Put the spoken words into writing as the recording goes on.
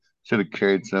should have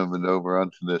carried some of it over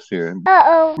onto this here.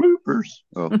 Uh-oh. Bloopers.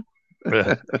 Oh,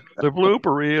 The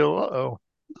blooper reel. Uh-oh.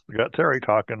 We got Terry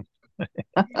talking. we're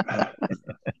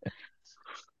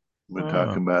Oh,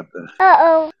 talking about the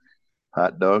Uh-oh.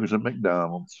 hot dogs at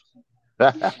McDonald's.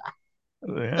 yeah.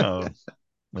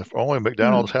 If only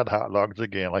McDonald's had hot dogs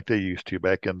again, like they used to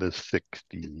back in the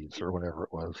 60s or whatever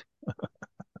it was.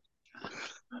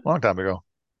 Long time ago.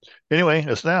 Anyway,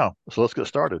 it's now. So let's get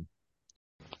started.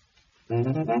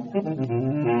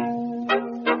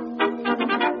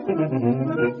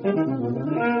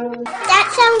 That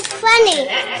sounds funny.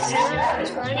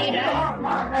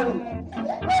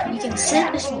 You can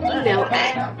send us an email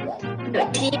at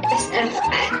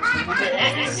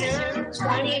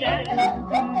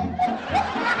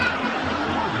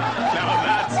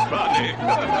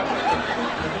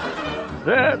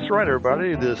That's right,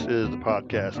 everybody. This is the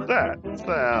podcast. That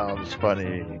sounds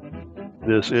funny.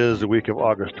 This is the week of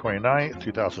August 29th,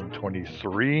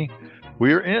 2023.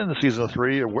 We are in season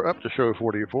 3, and we're up to show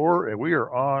 44, and we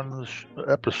are on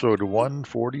episode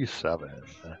 147.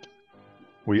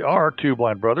 We are two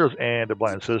blind brothers and a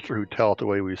blind sister who tell it the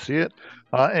way we see it.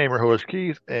 I am your host,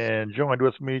 Keith, and joined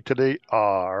with me today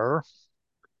are...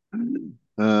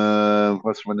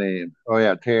 What's my name? Oh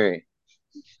yeah, Terry.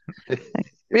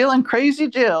 Feeling crazy,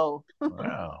 Jill.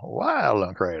 Wow, wild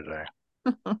and crazy.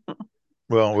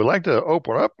 Well, we like to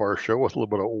open up our show with a little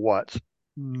bit of what's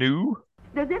new.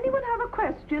 Does anyone have a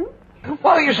question?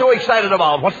 What are you so excited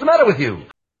about? What's the matter with you?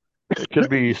 It could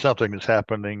be something that's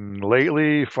happening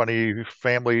lately, funny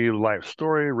family life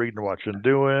story, reading, watching,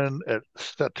 doing,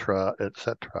 etc.,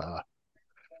 etc.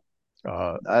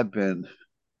 I've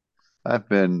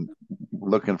been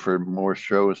looking for more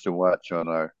shows to watch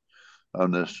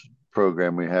on this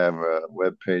program. We have a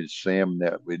webpage,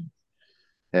 SamNet.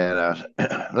 And I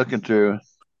was looking through,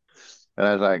 and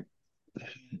I was like,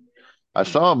 I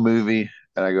saw a movie,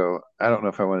 and I go, I don't know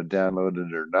if I want to download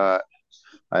it or not.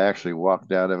 I actually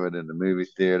walked out of it in the movie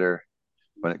theater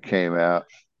when it came out.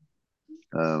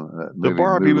 That The movie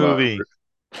Barbie movie.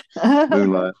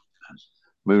 Moulin,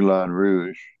 Moulin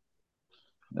Rouge.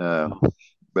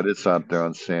 But it's out there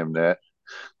on SamNet.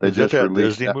 They Is that just that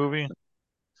released Disney that. movie?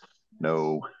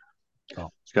 No, Oh.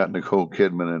 it's got Nicole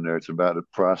Kidman in there. It's about a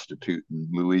prostitute in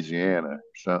Louisiana.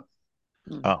 So,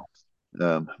 Oh.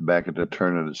 back at the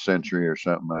turn of the century or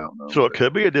something. I don't know. So it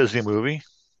could be a Disney movie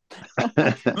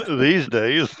these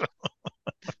days.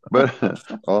 But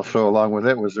also along with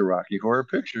it was the Rocky Horror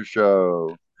Picture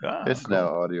Show. Ah, It's cool.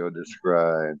 now audio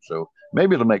described, so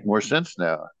maybe it'll make more sense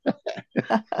now.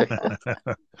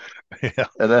 Yeah.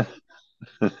 And then,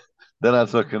 then I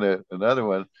was looking at another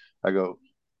one. I go,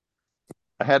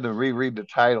 I had to reread the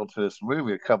title to this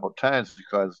movie a couple of times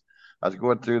because I was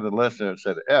going through the list and it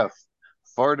said F,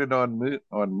 farted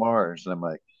on Mars. And I'm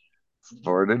like,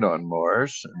 farted on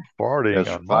Mars? Farting It's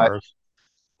on Mars.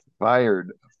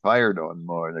 fired, fired on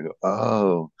Mars. I go,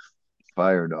 oh,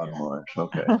 fired on Mars.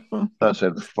 Okay. I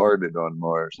said farted on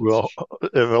Mars. Well,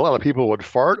 if a lot of people would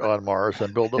fart on Mars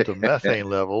and build up the methane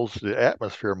levels, the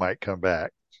atmosphere might come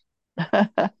back.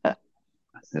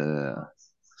 Yeah.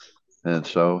 And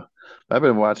so I've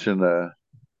been watching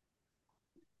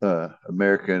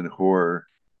American Horror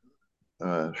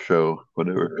show,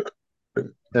 whatever.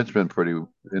 That's been pretty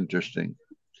interesting.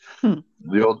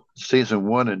 The old season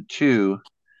 1 and 2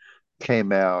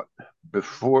 came out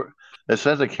before. It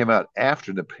says it came out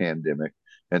after the pandemic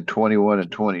in 21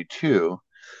 and 22,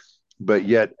 but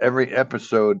yet every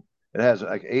episode it has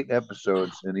like 8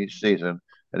 episodes in each season,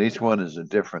 and each one is a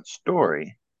different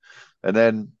story. And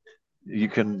then you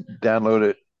can download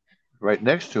it right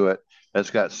next to it.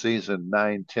 It's got season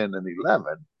 9, 10, and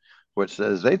 11, which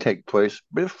says they take place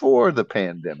before the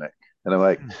pandemic. And I'm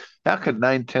like, how could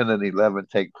 9, 10, and 11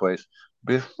 take place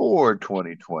before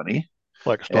 2020?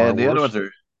 Like Star And the other Wars.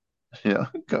 ones are,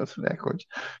 it goes backwards.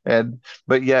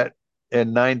 But yet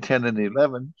in 9, 10, and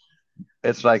 11,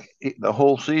 it's like the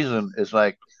whole season is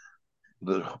like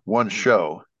the one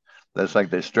show. That's like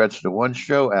they stretch the one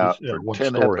show out Yeah, for one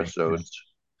 10 story. Yeah. episodes,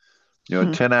 a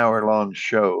 10-hour long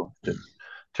show,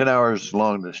 10 hours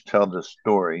long to tell the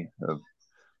story of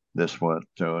this one.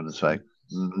 So and it's like,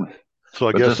 So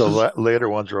I but guess this is later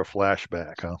ones are a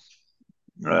flashback, huh?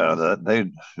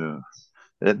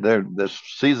 they're this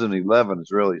season 11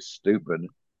 is really stupid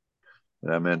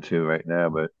that I'm into right now.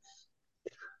 But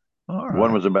All one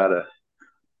right. was about a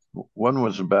one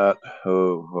was about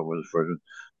what was the first one?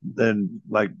 Then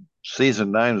like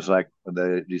season 9 was like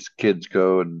these kids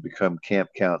go and become camp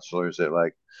counselors at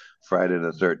like Friday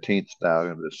the 13th style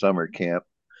in the summer camp.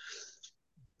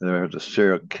 And there was the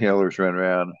serial killers run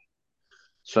around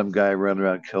some guy running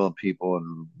around killing people,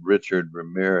 and Richard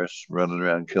Ramirez running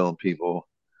around killing people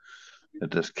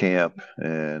at this camp.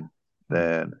 And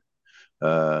then,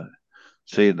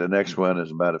 see, the next one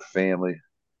is about a family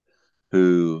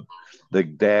who the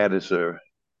dad is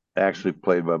actually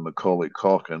played by Macaulay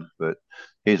Culkin, but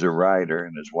he's a writer,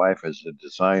 and his wife is a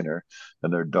designer,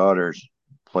 and their daughter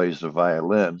plays the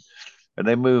violin. And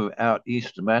they move out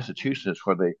east to Massachusetts,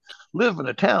 where they live in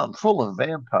a town full of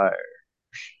vampires.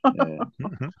 And,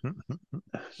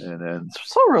 and then,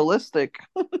 It's so realistic.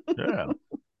 Yeah.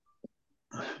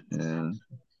 and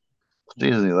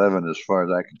season 11, as far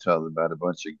as I can tell, is about a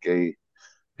bunch of gay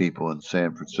people in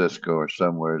San Francisco or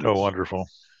somewhere. Oh, wonderful.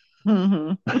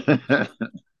 Mhm.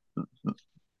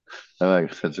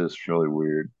 It's just really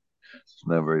weird. It's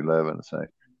number 11. It's like,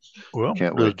 Well,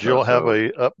 can't does wait till Jill it's have over.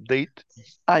 a update?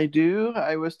 I do.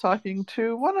 I was talking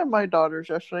to one of my daughters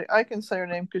yesterday. I can say her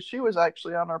name because she was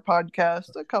actually on our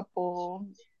podcast it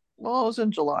was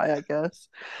in July, I guess.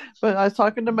 But I was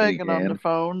talking to Megan on the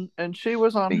phone, and she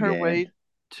was on her way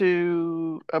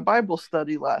to a Bible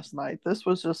study last night. This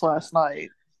was just last night,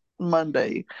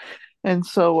 Monday. And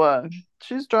so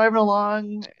she's driving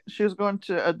along. She was going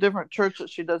to a different church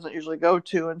that she doesn't usually go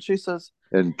to. And she says,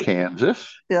 In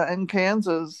Kansas? Yeah, in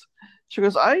Kansas. She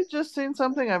goes, I just seen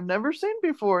something I've never seen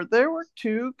before. There were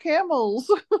two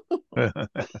camels.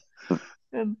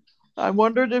 And I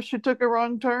wondered if she took a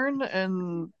wrong turn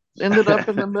and ended up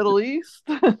in the Middle East,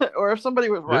 or if somebody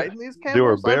was riding these camels. They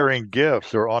were bearing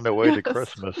gifts. They were on their way to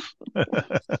Christmas.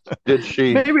 Did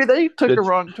she? Maybe they took a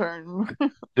wrong turn.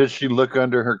 Did she look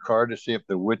under her car to see if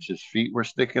the witch's feet were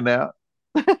sticking out?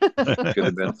 Could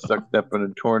have been sucked up in a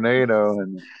tornado.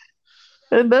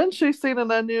 And then she's seen an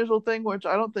unusual thing, which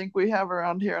I don't think we have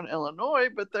around here in Illinois,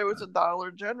 but there was a Dollar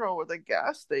General with a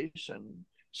gas station.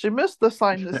 She missed the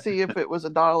sign to see if it was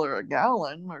 $1 a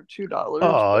gallon or $2.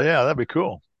 Oh, yeah, that'd be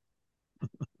cool.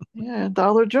 Yeah,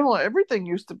 Dollar General. Everything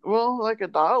used to, like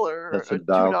 $1 That's or a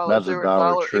 $2. That's They a were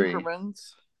dollar tree.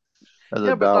 increments. That's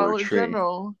Yeah, a but Dollar Tree.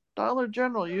 Dollar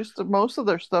General used to, most of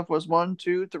their stuff was 1,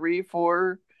 2, 3,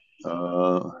 4.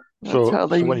 So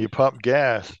when you pump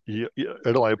gas, it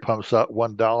only pumps out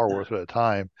 $1 worth at a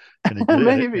time, and you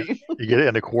get it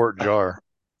in a quart jar.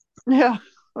 Yeah,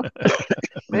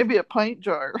 maybe a pint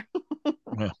jar.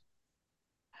 Yeah.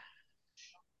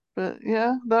 But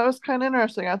yeah, that was kind of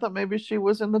interesting. I thought maybe she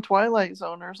was in the Twilight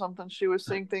Zone or something. She was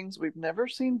seeing things we've never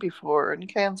seen before in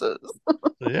Kansas.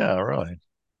 Yeah, really.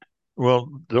 Well,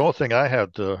 the only thing I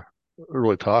have to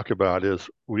really talk about is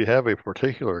we have a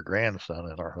particular grandson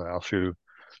in our house who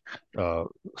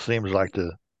seems like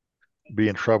to be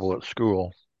in trouble at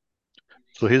school.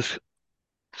 So he's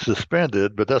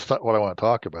suspended, but that's not what I want to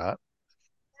talk about.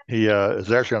 He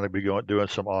is actually going to be doing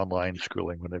some online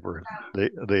schooling whenever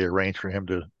they arrange for him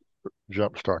to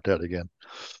jumpstart that again.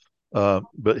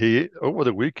 But he, over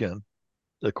the weekend,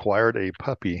 acquired a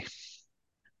puppy.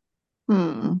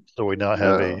 So we now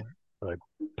have a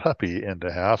puppy in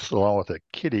the house along with a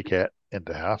kitty cat in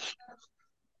the house.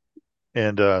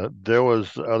 And there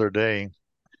was the other day.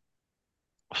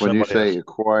 When you say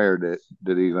acquired it,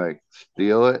 did he like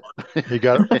steal it? He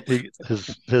got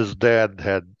his dad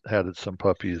had some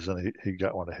puppies, and he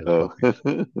got one of his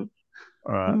puppies.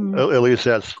 At least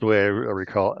that's the way I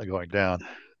recall it going down.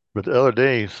 But the other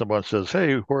day, someone says,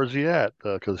 "Hey, where's he at?"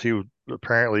 Because he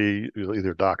apparently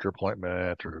either doctor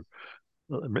appointment or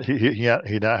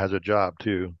he now has a job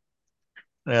too.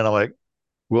 And I'm like,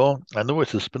 well, I know he's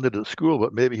suspended at school,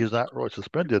 but maybe he's not really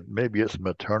suspended. Maybe it's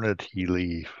maternity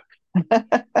leave.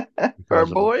 For a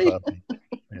boy.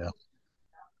 Yeah.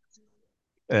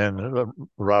 And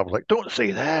Rob was like, "Don't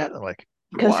say that." I'm like,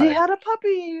 because he had a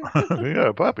puppy. He got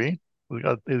a puppy.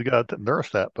 He's got to nurse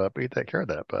that puppy, take care of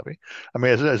that puppy. I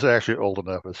mean, it's actually old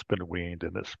enough. It's been weaned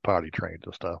and it's potty trained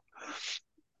and stuff.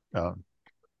 But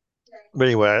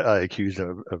anyway, I accused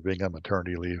him of being on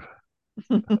maternity leave.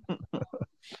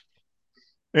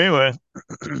 Anyway,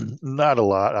 not a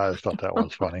lot. I just thought that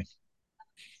was funny.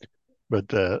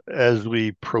 But as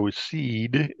we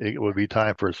proceed, it would be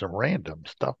time for some random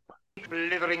stuff.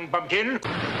 Blithering bumpkin.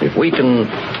 If we can...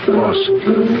 Boss,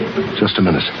 just a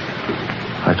minute.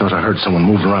 I thought I heard someone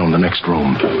moving around the next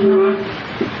room.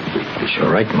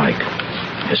 You're right, Mike.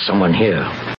 There's someone here.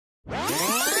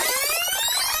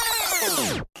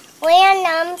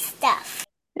 Random stuff.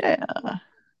 Yeah.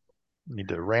 Need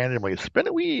to randomly spin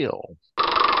a wheel.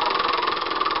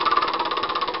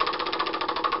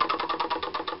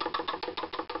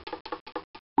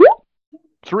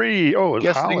 Three. Oh, it's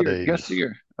holidays. Guess the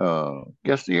year. Oh,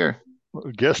 guess the year.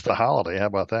 Guess the holiday. How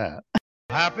about that?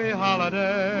 Happy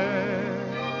holiday.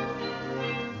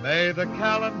 May the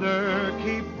calendar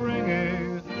keep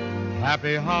bringing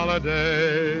Happy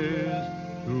holidays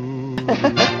to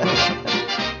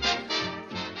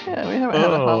Yeah, we haven't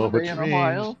had a holiday which in a means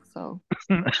while, so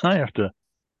I have to,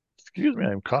 excuse me,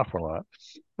 I'm coughing a lot.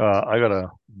 I got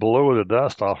to blow the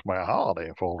dust off my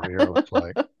holiday folder here, looks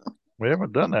like. We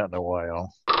haven't done that in a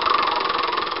while.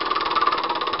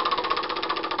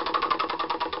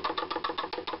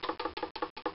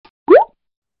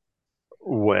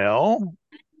 Well,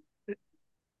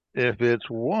 if it's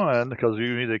one, because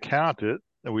you need to count it,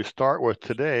 and we start with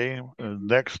today,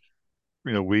 next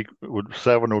week would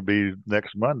 7 would be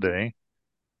next Monday.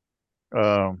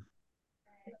 Um,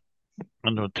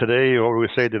 and today, what we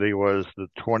say today was the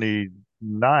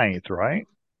 29th, right?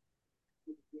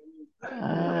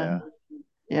 Yeah,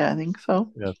 I think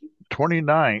so. Yeah,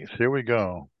 29th. Here we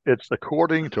go. It's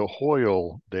according to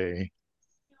Hoyle Day.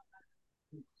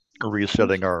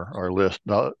 Resetting our list.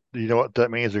 Now, do you know what that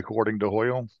means according to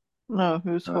Hoyle? No,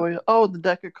 who's Hoyle? Oh, the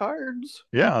deck of cards.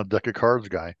 Yeah, deck of cards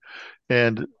guy.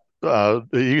 And it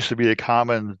used to be a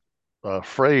common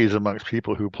phrase amongst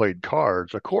people who played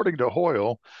cards, according to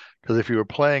Hoyle, because if you were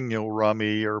playing,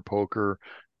 rummy or poker,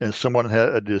 and someone had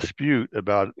a dispute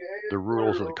about the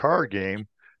rules of the card game,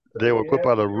 they would whip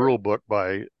out a rule book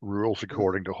by rules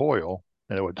according to Hoyle,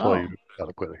 and it would tell you how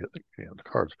to play the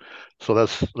cards. So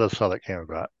that's how that came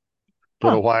about.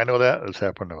 Don't know why I know that. I just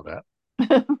happen to know that.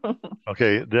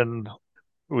 Okay, then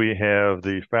we have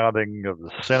the founding of the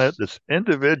Senate. It's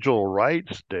Individual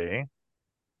Rights Day.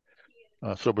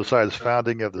 So besides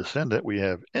founding of the Senate, we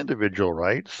have individual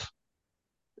rights.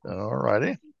 All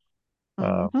righty.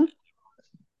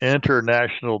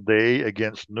 International Day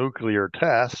Against Nuclear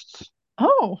Tests.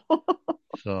 Oh.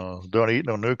 So don't eat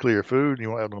no nuclear food. You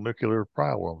won't have no nuclear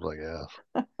problems, I guess.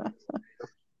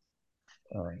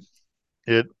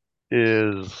 It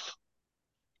is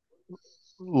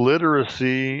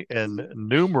Literacy and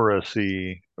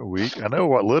Numeracy Week. I know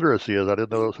what literacy is. I didn't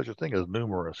know there was such a thing as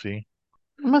numeracy.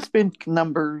 It must be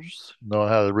numbers. Know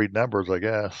how to read numbers, I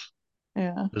guess.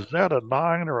 Yeah. Is that a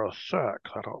 9 or a 6? I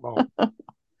don't know.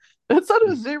 Is that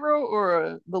a 0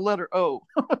 or the letter O?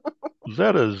 Is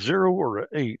that a 0 or an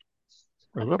 8?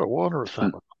 Or is that a 1 or a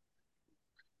 7?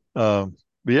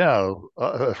 Yeah.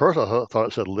 At first I thought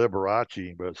it said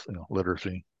Liberace, but it's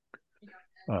literacy.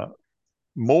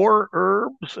 More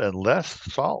herbs and less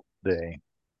salt day.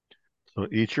 So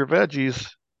eat your veggies.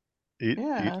 Eat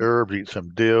herbs, eat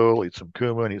some dill, eat some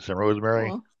cumin, eat some rosemary.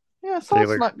 Well, yeah,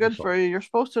 salt's not good for you. You're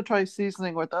supposed to try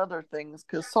seasoning with other things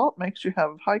because salt makes you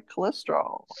have high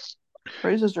cholesterol,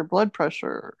 raises your blood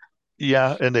pressure.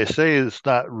 Yeah, and they say it's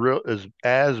not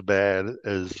as bad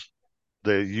as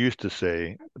they used to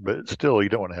say, but still, you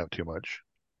don't want to have too much.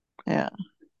 Yeah.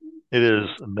 It is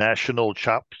National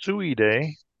Chop Suey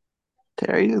Day.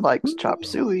 Terry likes chop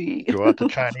suey. Go out to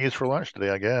Chinese for lunch today,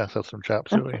 I guess. Have some chop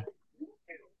suey.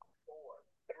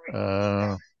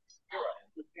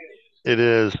 It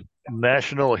is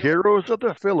National Heroes of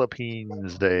the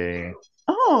Philippines Day.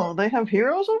 Oh, they have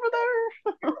heroes over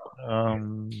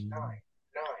there?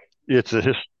 It's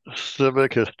a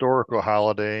civic historical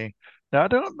holiday. Now, I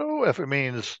don't know if it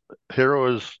means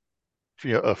heroes,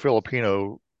 a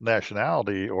Filipino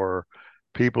nationality or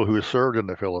people who served in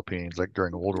the Philippines, like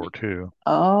during World War II.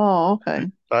 Oh, okay.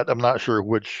 I'm not sure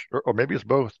which, or maybe it's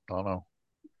both. I don't know.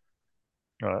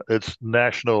 It's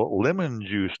National Lemon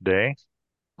Juice Day.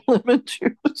 Lemon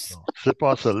juice. So sip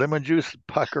on some lemon juice,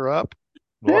 pucker up,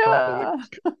 walk around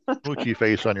with Moochie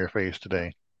face on your face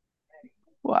today.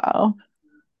 Wow.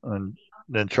 And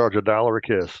then charge $1 a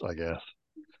kiss, I guess.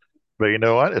 But you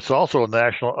know what? It's also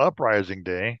National Uprising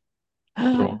Day.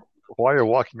 So while you're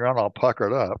walking around all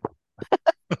puckered up,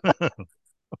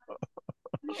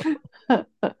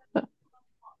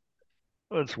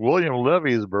 it's William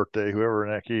Levy's birthday, whoever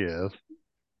the heck he is.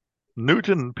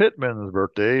 Newton Pittman's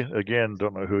birthday. Again,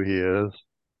 don't know who he is.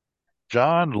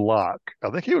 John Locke. I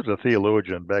think he was a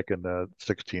theologian back in the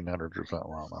 1600s or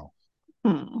something. I don't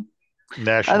know.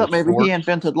 I thought maybe he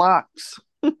invented locks.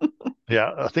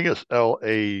 Yeah, I think it's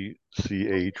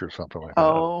LACH or something like that.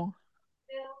 Oh.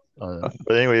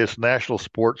 But anyway, it's National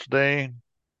Sports Day.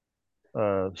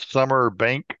 Summer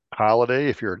bank holiday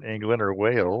if you're in England or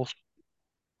Wales.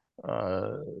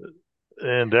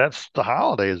 And that's the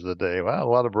holidays of the day. Wow, a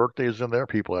lot of birthdays in there,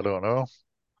 people I don't know.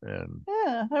 And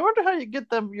yeah, I wonder how you get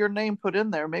your name put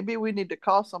in there. Maybe we need to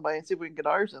call somebody and see if we can get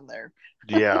ours in there.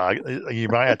 Yeah, you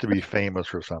might have to be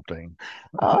famous or something.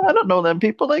 I don't know them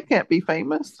people. They can't be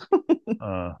famous.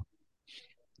 I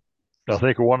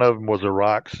think one of them was a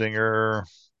rock singer.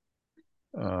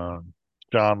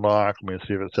 John Locke. Let me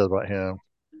see if it says about him.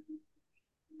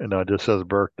 And it just says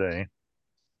birthday.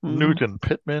 Newton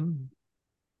Pittman.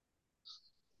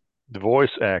 The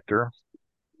voice actor.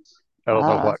 I don't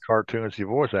know what cartoons he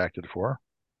voice acted for.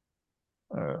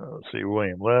 Let's see,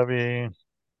 William Levy.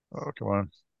 Oh, come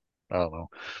on. I don't know.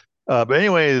 But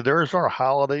anyway, there's our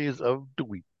holidays of the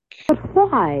week.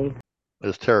 Why?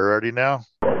 Is Terry ready now?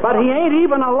 But he ain't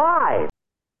even alive.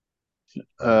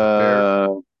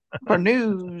 For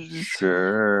news.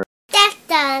 Sure. That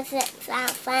doesn't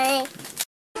sound funny.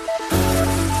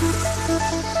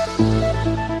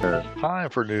 Time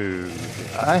for news.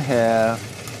 I have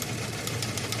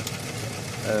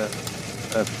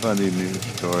a funny news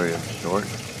story of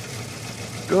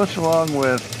sorts. Goes along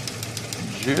with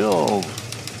Jill's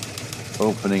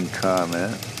opening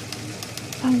comment.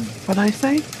 What'd I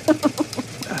say?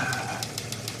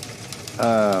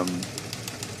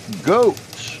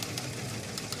 Goats,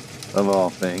 of all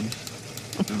things,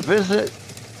 visit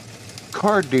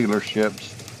car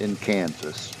dealerships in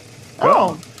Kansas.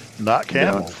 Oh, not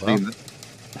camels.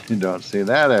 You don't see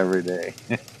that every day.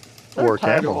 Or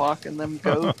camels. Walking them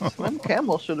goats. Them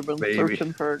camels should have been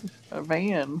searching for a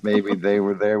van. Maybe they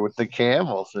were there with the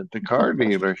camels at the car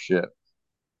dealership.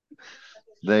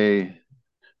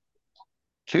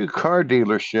 Two car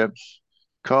dealerships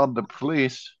called the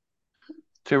police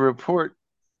to report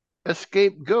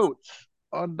escaped goats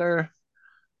on their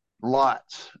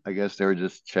lots. I guess they were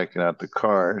just checking out the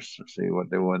cars to see what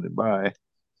they wanted to buy.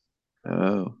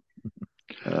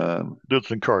 Did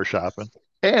some car shopping.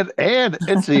 And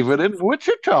it's even in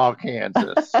Wichita,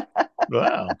 Kansas.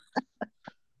 Wow.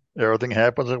 Everything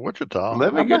happens in Wichita.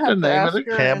 Let me get the name of the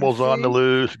camels on the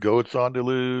loose, goats on the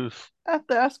loose. I have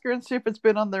to ask her and see if it's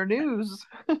been on their news.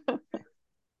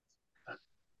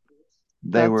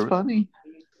 That's funny.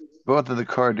 Both of the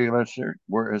car dealers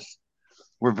were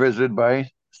visited by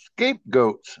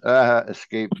scapegoats.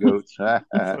 Scapegoats.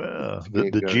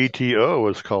 The GTO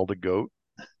was called a goat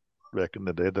back in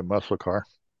the day, the muscle car.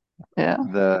 Yeah.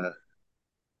 The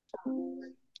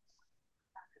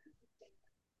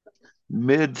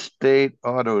Mid-State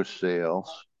Auto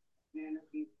Sales,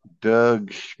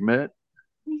 Doug Schmidt,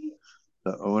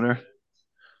 the owner,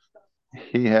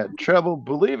 he had trouble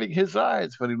believing his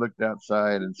eyes when he looked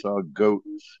outside and saw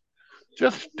goats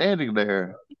just standing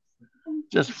there,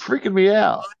 just freaking me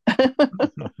out.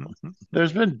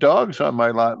 There's been dogs on my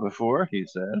lot before, he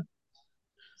said.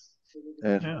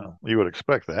 And yeah, you would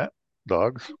expect that.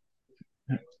 Dogs.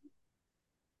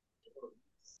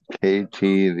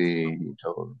 KTV, he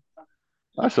told him.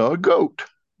 I saw a goat.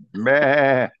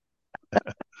 Meh.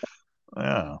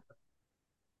 Yeah.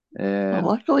 And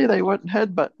luckily they wasn't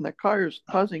headbutting the cars,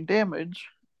 causing damage.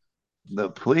 The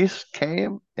police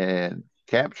came and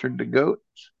captured the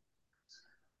goats.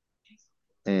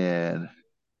 And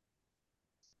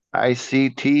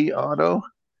ICT Auto,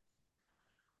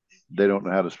 they don't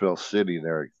know how to spell city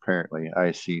there, apparently.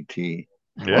 ICT.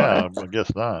 Yeah, I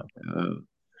guess not.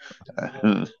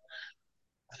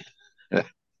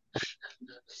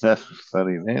 That's a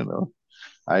funny name, though.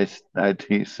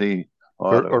 ITC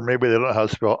Auto. Or maybe they don't know how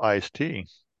to spell iced tea.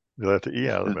 They left the E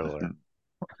out of the middle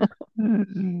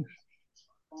there.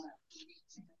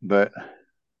 But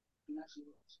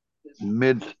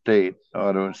Mid-State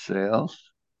Auto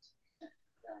Sales.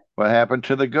 What happened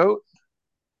to the goat?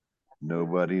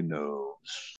 Nobody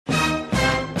knows.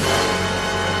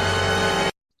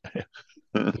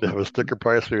 They have a sticker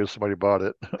price here. Somebody bought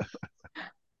it.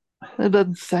 It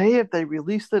doesn't say if they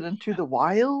released it into the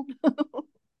wild,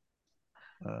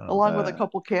 along with a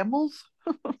couple camels.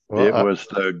 Well, it was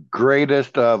the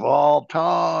greatest of all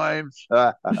times.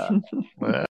 Well,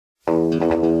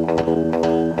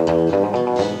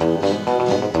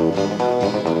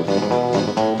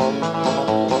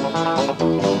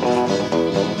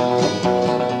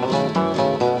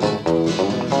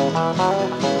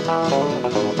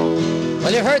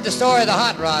 you've heard the story of the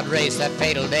hot rod race that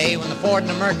fatal day when the Ford and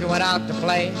the Mercury went out to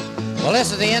play. Well,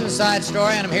 this is the inside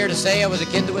story, and I'm here to say I was a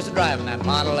kid that was driving that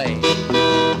Model A.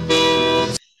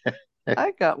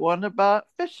 I got one about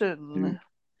fishing.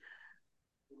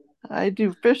 I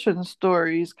do fishing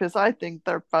stories because I think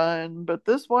they're fun, but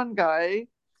this one guy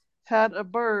had a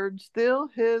bird steal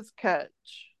his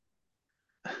catch.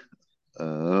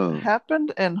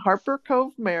 Happened in Harper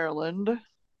Cove, Maryland.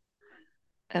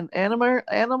 An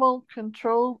animal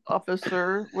control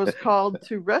officer was called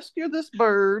to rescue this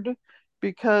bird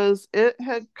because it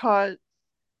had caught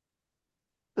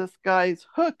this guy's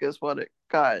hook, is what it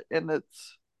got in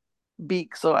its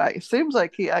beak. So it seems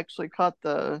like he actually caught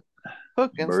the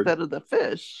hook instead of the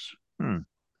fish.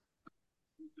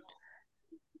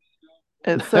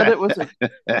 It said it was a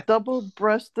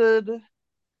double-breasted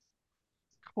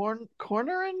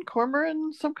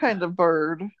cormorant, some kind of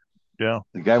bird. Yeah.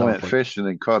 The guy went fishing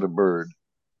and caught a bird.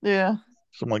 Yeah.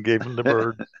 Someone gave him the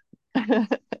bird.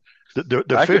 The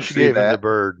I can fish see gave him the that.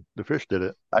 bird. The fish did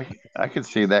it. I can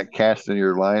see that casting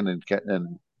your line and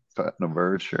putting a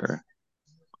bird. Sure.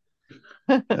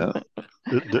 Yeah.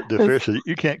 The fish said,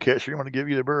 "You can't catch me. I'm going to give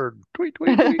you the bird." Tweet,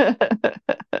 tweet, tweet.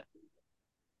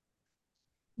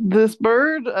 This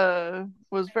bird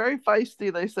was very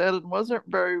feisty, they said, and wasn't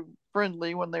very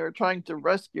friendly when they were trying to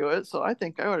rescue it. So I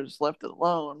think I would have just left it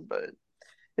alone. But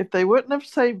if they wouldn't have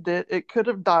saved it, it could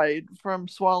have died from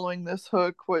swallowing this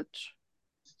hook, which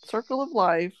circle of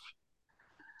life.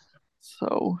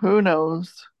 So who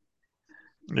knows?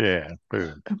 Yeah.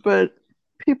 But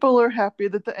people are happy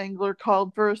that the angler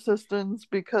called for assistance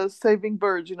because saving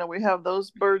birds, we have those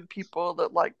bird people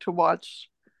that like to watch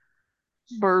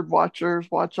bird watchers,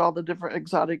 watch all the different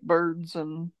exotic birds.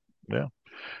 And yeah.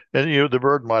 And the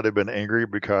bird might have been angry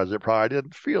because it probably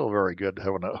didn't feel very good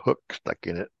having a hook stuck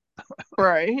in it.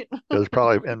 Right. It was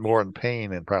probably more in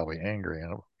pain and probably angry,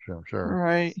 I'm sure.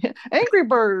 Right. Angry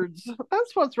birds.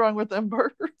 That's what's wrong with them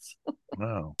birds.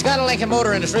 No. It's got a Lincoln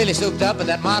motor and it's really souped up, but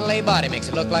that Model A body makes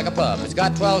it look like a pub. It's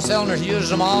got 12 cylinders, uses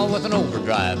them all with an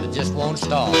overdrive that just won't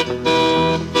stall. It's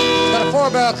got a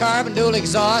 4-barrel carb and dual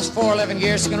exhaust, 411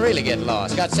 gears, so can really get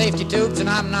lost. Got safety tubes and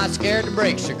I'm not scared. The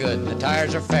brakes are good and the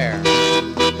tires are fair.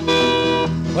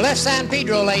 We left San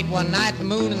Pedro late one night. The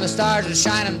moon and the stars were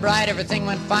shining bright. Everything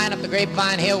went fine up the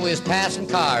Grapevine Hill. We was passing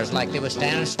cars like they were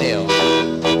standing still.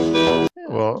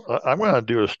 Well, I'm going to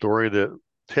do a story that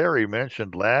Terry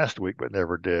mentioned last week but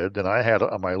never did, and I had it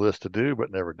on my list to do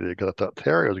but never did because I thought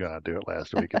Terry was going to do it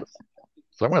last week.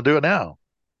 So I'm going to do it now.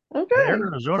 Okay. An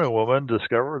Arizona woman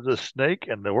discovers a snake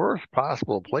in the worst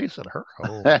possible place in her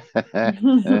home.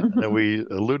 And we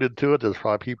alluded to it. There's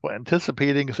probably people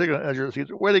anticipating signal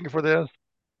waiting for this.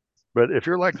 But if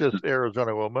you're like this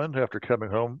Arizona woman after coming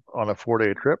home on a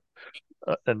 4-day trip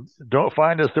and don't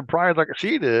find a surprise like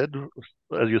she did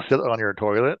as you sit on your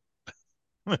toilet,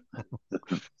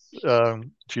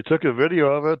 she took a video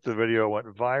of it. The video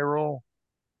went viral.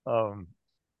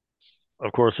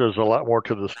 Of course, there's a lot more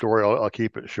to the story. I'll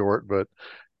keep it short, but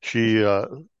she,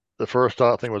 the first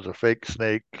thing was a fake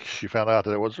snake. She found out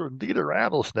that it was indeed a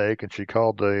rattlesnake, and she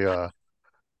called the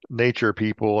nature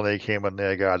people, and they came and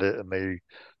they got it, and they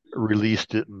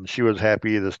released it, and she was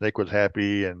happy. The snake was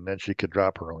happy, and then she could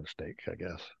drop her own snake, I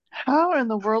guess. How in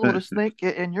the world would a snake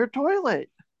get in your toilet?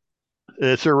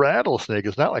 It's a rattlesnake.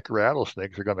 It's not like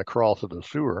rattlesnakes are going to crawl to the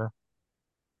sewer.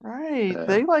 Right.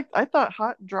 I thought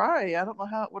hot and dry. I don't know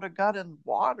how it would have got in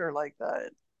water like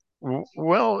that.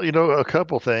 Well, a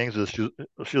couple things is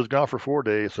she was gone for 4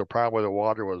 days, so probably the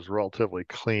water was relatively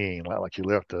clean, not like she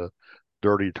left a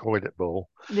dirty toilet bowl.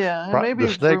 Yeah, and maybe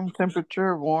the snake room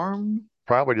temperature, warm.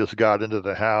 Probably just got into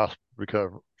the house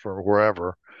because from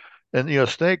wherever. And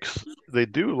snakes, they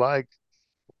do like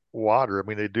water. I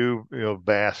mean, they do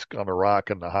bask on a rock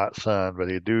in the hot sun, but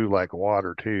they do like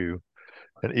water too.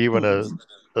 And even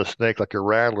a snake like a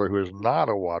rattler who is not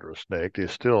a water snake,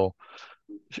 it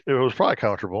was probably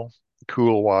comfortable.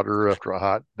 Cool water after a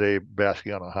hot day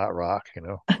basking on a hot rock,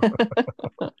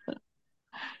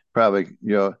 Probably,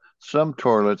 some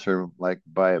toilets are like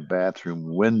by a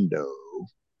bathroom window,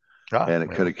 and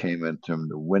it could have came in from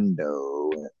the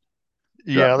window and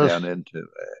dropped down into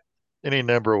it. Any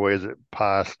number of ways it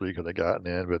possibly could have gotten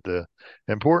in, but the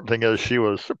important thing is she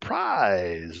was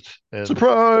surprised.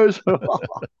 Surprise!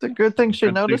 It's a good thing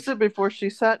she noticed it before she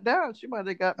sat down. She might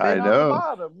have got bit on the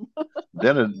bottom.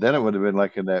 then it would have been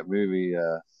like in that movie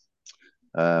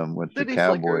with City the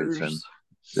cowboys Slickers. and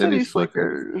City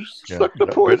Slickers. Yeah. Suck the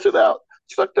poison out.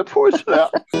 Suck the poison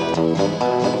out.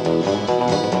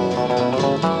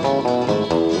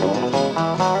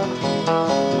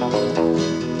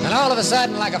 And all of a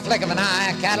sudden, like a flick of an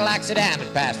eye, a Cadillac sedan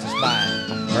had passed us by.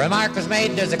 A remark was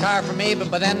made, there's a car for me,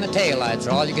 but by then the taillights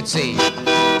are all you could see.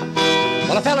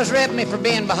 Well, the fellas ribbed me for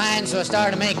being behind, so I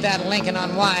started to make that Lincoln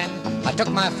unwind. I took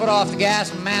my foot off the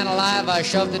gas, and man alive, I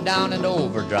shoved it down into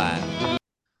overdrive.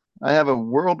 I have a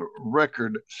world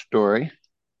record story.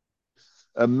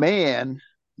 A man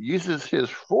uses his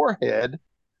forehead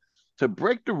to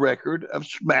break the record of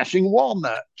smashing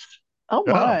walnuts. Oh,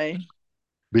 my.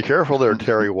 Be careful there,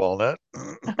 Terry Walnut.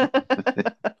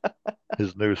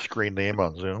 His new screen name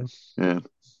on Zoom. Yeah.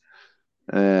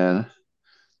 And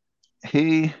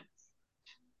he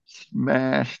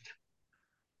smashed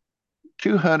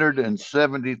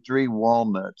 273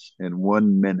 walnuts in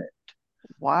 1 minute.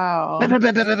 Wow.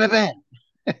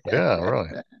 Yeah, really.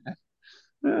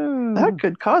 That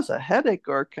could cause a headache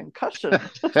or a concussion. Did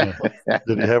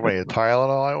he have any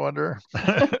Tylenol, I wonder?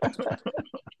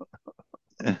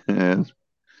 And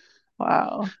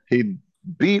wow. He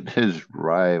beat his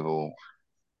rival,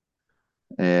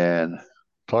 and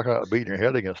Talking about beating your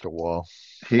head against a wall.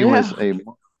 He was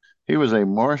a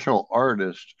martial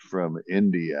artist from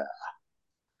India.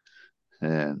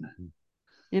 And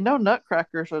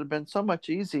nutcrackers would have been so much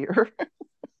easier.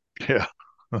 Yeah.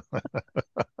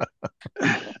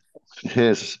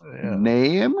 His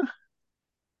name?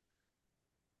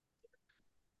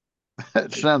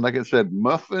 It sounded like it said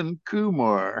Muffin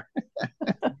Kumar.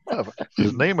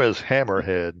 His name is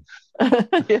Hammerhead.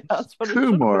 Yeah, that's what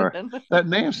Kumar. That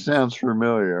name sounds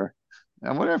familiar.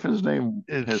 I wonder if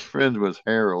his friend was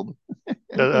Harold.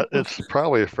 It's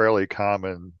probably a fairly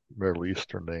common Middle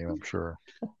Eastern name, I'm sure.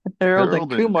 Harold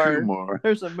and Kumar.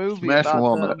 There's a movie Smash about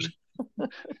walnuts.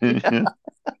 them.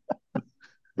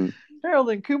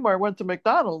 Harold and Kumar went to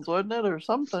McDonald's, wasn't it, or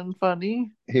something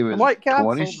funny? He was White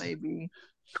Castle, maybe.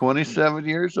 27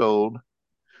 years old.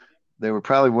 They were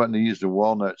probably wanting to use the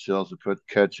walnut shells to put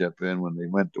ketchup in when they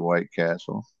went to White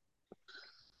Castle.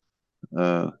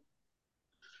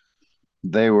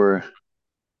 They were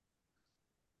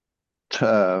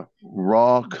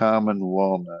raw common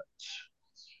walnuts.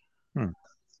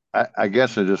 I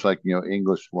guess they're just like,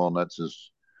 English walnuts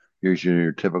is usually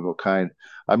your typical kind.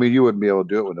 I mean, you wouldn't be able to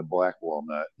do it with a black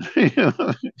walnut.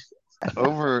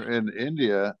 Over in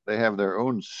India, they have their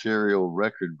own serial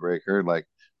record breaker. Like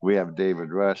we have David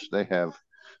Rush. They have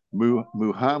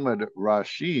Muhammad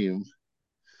Rashim.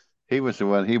 He was the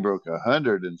one, he broke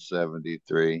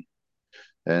 173.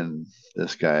 And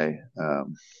this guy,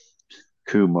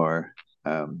 Kumar,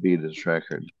 beat his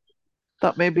record.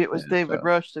 Thought maybe it was David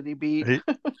Rush that he beat.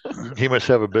 He must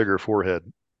have a bigger forehead.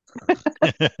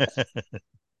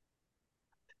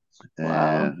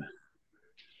 Wow. And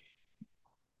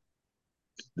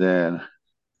then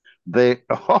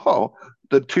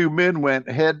the two men went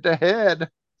head to head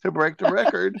to break the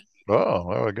record.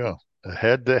 Oh, there we go.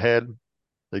 Head to head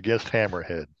against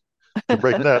Hammerhead. To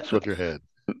break nuts with your head.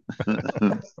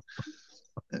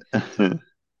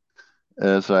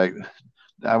 It's like,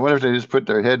 I wonder if they just put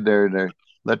their head there and they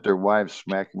let their wives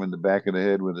smack them in the back of the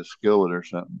head with a skillet or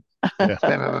something. Yeah.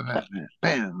 Bam, bam,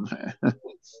 bam.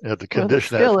 You have to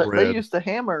condition that forehead. They used to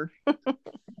hammer.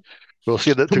 Well,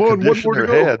 see, that to condition their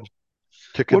head.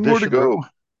 To condition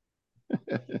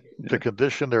to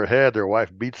condition their head, their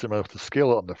wife beats them with the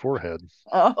skillet on the forehead.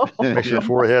 Oh. Makes their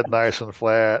forehead nice and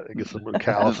flat. It gets some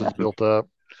calluses built up.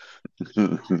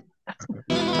 Well,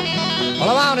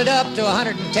 I wound it up to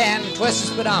 110, twist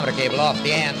the speedometer cable off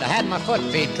the end. I had my foot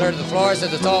feet clear to the floor,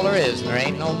 said that's all there is, and there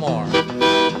ain't no more.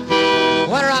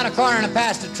 Went around a corner and I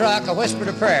passed a truck. I whispered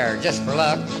a prayer just for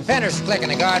luck. The fenders clicking,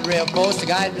 the guardrail post, the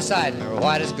guys beside me were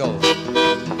white as ghosts.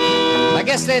 I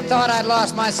guess they thought I'd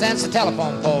lost my sense. The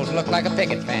telephone poles looked like a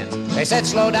picket fence. They said,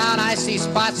 slow down, I see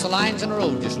spots. The lines in the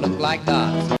road just look like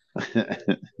dots.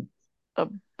 A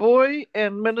boy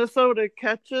in Minnesota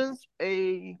catches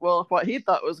what he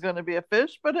thought was going to be a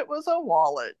fish, but it was a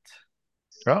wallet.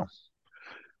 Oh.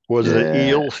 Was it an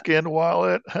eel skin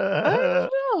wallet? I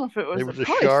don't know if it was, a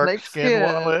shark skin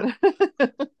wallet.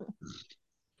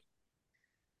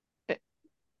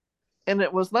 And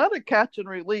it was not a catch and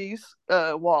release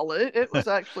wallet. It was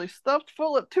actually stuffed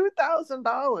full of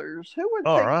 $2,000. Who would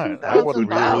take $2,000? I wouldn't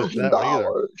lose that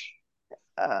either.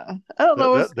 I don't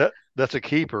know. That's a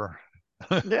keeper.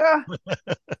 Yeah.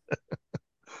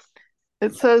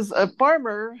 It says a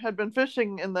farmer had been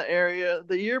fishing in the area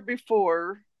the year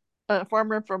before, a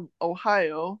farmer from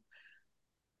Ohio,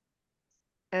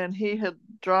 and he had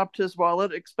dropped his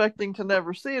wallet expecting to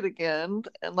never see it again.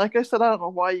 And like I said, I don't know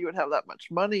why you would have that much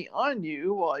money on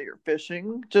you while you're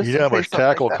fishing. Just you know how much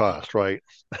tackle cost, right?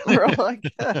 I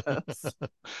guess.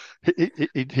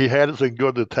 he had it so he can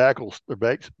go to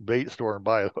the bait store and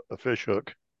buy a fish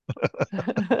hook.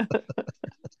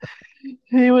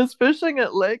 He was fishing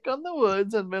at Lake on the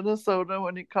Woods in Minnesota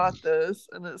when he caught this,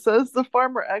 and it says the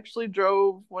farmer actually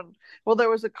drove there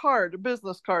was a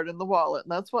business card in the wallet,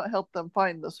 and that's what helped them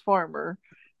find this farmer.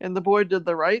 And the boy did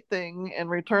the right thing and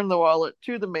returned the wallet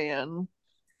to the man,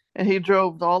 and he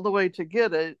drove all the way to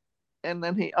get it, and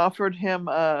then he offered him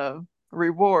a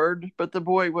reward, but the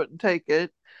boy wouldn't take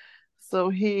it. So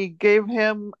he gave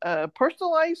him a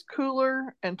personalized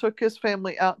cooler and took his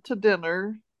family out to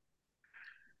dinner.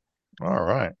 All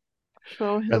right.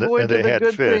 So the boy did a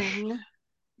good thing.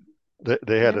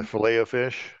 They had a fillet of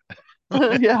fish.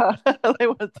 Yeah, they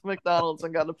went to McDonald's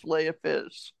and got a fillet of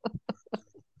fish.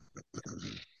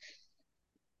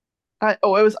 It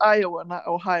was Iowa, not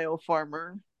Ohio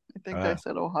farmer. I think I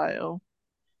said Ohio.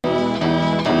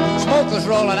 Smoke was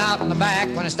rolling out in the back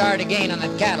when I started to gain on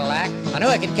that Cadillac. I knew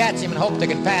I could catch him and hoped I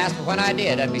could pass, but when I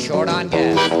did, I'd be short on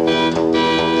gas.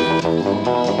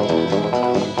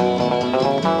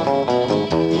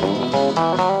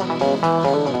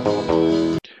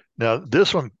 Now,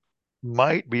 this one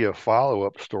might be a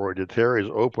follow-up story to Terry's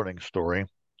opening story.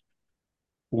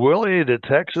 Willie, the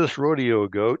Texas rodeo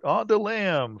goat on the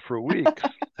lam for weeks,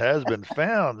 has been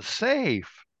found safe.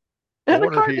 In a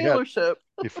car dealership.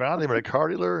 He found him at a car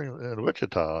dealer in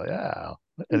Wichita. Yeah.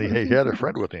 And he had a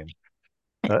friend with him.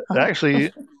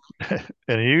 Actually,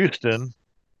 in Houston,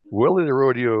 Willie the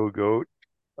rodeo goat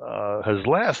has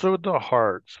lassoed the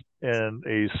hearts in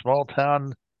a small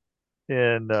town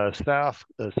in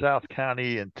South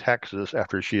County in Texas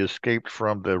after she escaped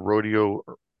from the rodeo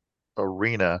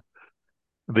arena.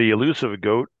 The elusive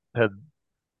goat had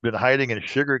been hiding in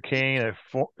sugarcane and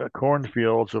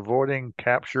cornfields, avoiding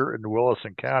capture in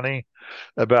Wilson County,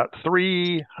 about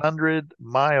 300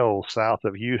 miles south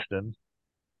of Houston.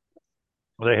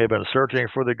 They had been searching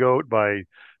for the goat by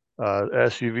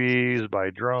SUVs,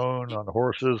 by drone, on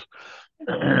horses,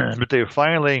 but they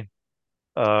finally,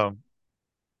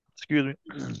 excuse me,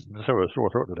 I have a sore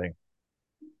throat today.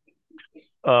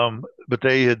 But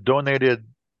they had donated,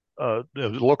 the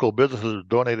local businesses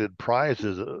donated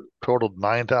prizes totaled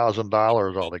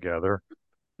 $9,000 altogether,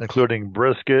 including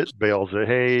brisket, bales of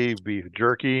hay, beef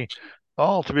jerky,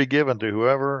 all to be given to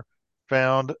whoever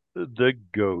found the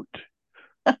goat.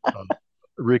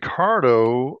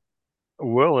 Ricardo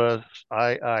Willis,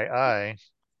 I,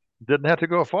 didn't have to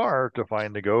go far to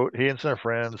find the goat. He and some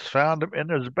friends found him in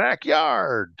his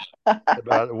backyard,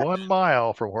 about 1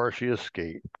 mile from where she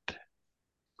escaped.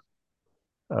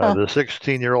 The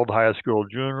 16-year-old high school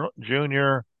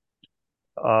junior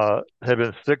had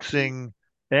been fixing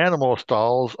animal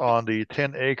stalls on the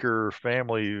 10-acre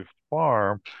family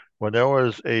farm when there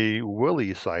was a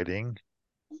Willie sighting.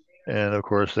 And of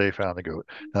course, they found the goat.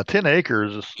 Now, 10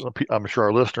 acres, I'm sure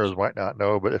our listeners might not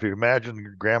know, but if you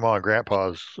imagine Grandma and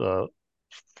Grandpa's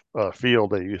field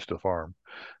they used to farm,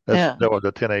 that was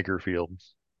a 10-acre field.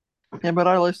 Yeah, but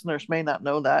our listeners may not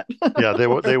know that. Yeah, they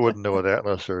wouldn't know that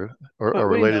unless they're or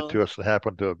related to us and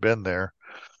happen to have been there.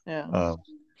 Yeah.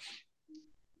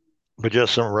 But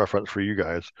just some reference for you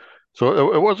guys.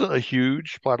 So it wasn't a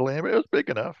huge plot of land, but it was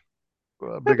big enough.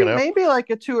 Maybe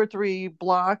like a 2 or 3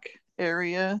 block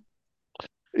area.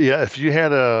 Yeah, if you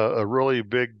had a really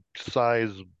big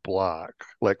size block,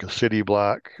 like a city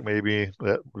block, maybe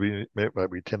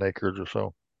might be 10 acres or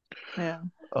so. Yeah.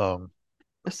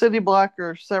 A city block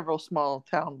or several small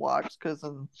town blocks, because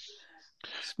in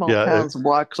small towns,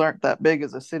 blocks aren't that big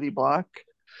as a city block.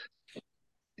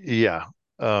 Yeah.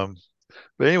 But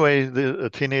anyway, a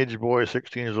teenage boy,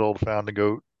 16 years old, found the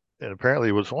goat, and apparently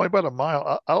it was only about a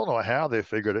mile. I don't know how they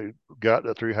figured it got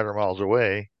to 300 miles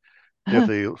away if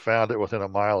they found it within a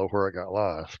mile of where it got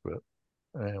lost. But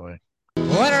anyway. We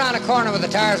went around a corner with the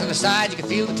tires on the side. You could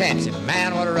feel the tension.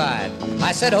 Man, what a ride.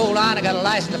 I said, hold on, I got a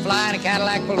license to fly, and a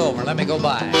Cadillac pulled over. Let me go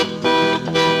by.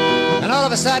 And all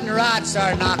of a sudden, the rod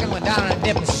started knocking, went down in a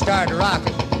dip, and she started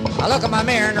rocking. I look at my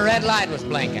mirror, and the red light was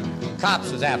blinking.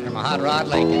 Cops was after my hot rod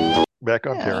Lincoln. Back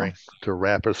on Terry to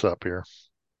wrap us up here.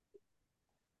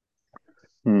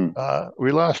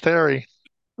 We lost Terry.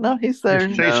 No, he's there.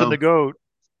 He's chasing the goat.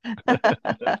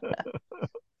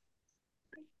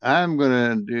 I'm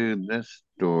going to do this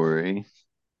story.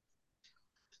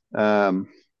 A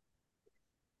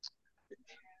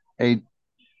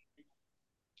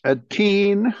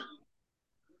teen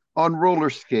on roller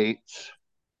skates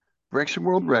breaks a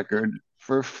world record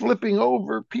for flipping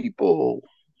over people.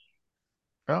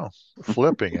 Oh,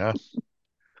 flipping, huh?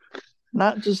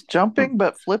 Not just jumping,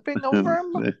 but flipping over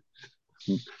them?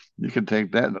 You can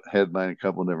take that headline a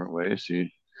couple different ways.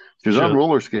 She was on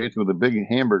roller skates with a big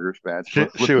hamburger spatch.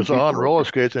 She was on roller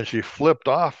skates, and she flipped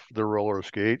off the roller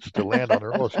skates to land on the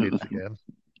roller skates again.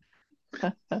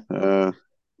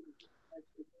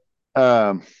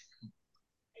 A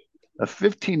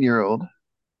 15-year-old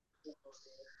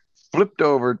flipped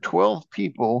over 12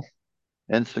 people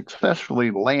and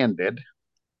successfully landed,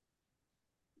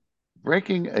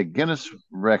 breaking a Guinness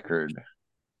record.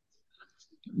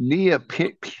 Nia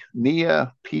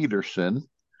Peterson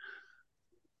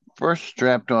first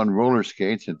strapped on roller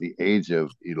skates at the age of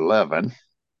 11.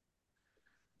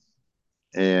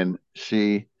 And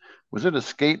she was at a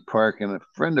skate park, and a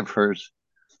friend of hers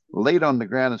laid on the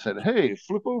ground and said, "Hey,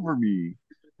 flip over me."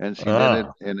 And she did it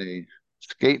in a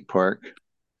skate park,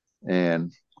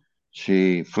 and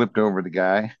she flipped over the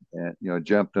guy and,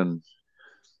 jumped and,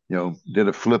 did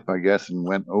a flip, I guess, and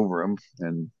went over him.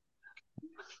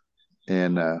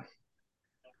 And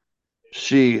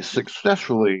she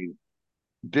successfully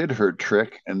did her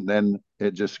trick, and then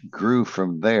it just grew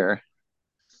from there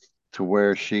to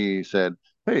where she said,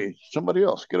 "Hey, somebody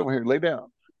else, get over here, lay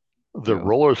down." The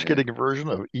roller skating version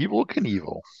of Evel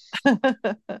Knievel.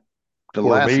 The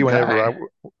or last me whenever guy,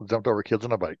 I jumped over kids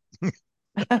on a bike.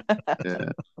 yeah,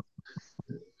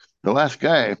 the last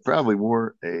guy probably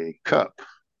wore a cup.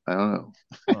 I don't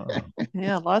know.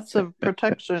 Yeah, lots of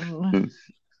protection.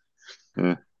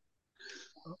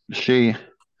 She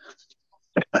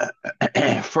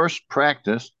first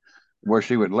practiced where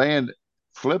she would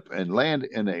flip and land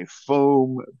in a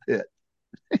foam pit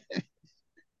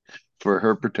for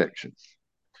her protection.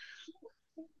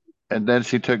 And then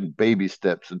she took baby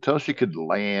steps until she could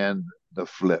land the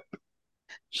flip.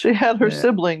 She had her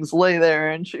siblings lay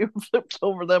there and she flipped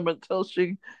over them until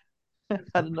she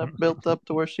had enough built up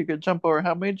to where she could jump over.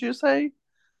 How many did you say?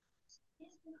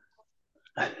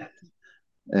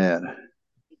 And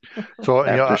so,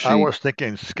 I was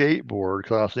thinking skateboard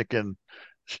because I was thinking,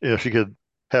 she could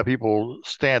have people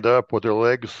stand up with their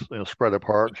legs spread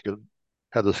apart. She could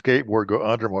have the skateboard go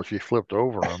under them while she flipped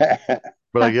over them.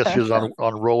 But I guess she was on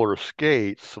roller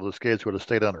skates, so the skates would have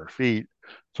stayed on her feet.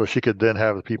 So she could then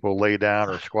have the people lay down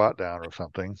or squat down or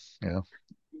something.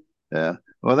 Yeah.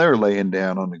 Well, they were laying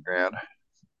down on the ground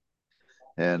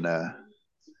and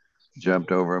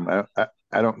jumped over them.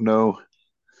 I don't know.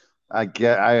 I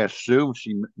assume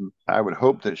I would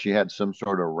hope that she had some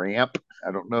sort of ramp.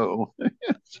 I don't know.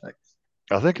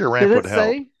 I think your ramp would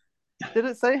help. Did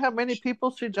it say how many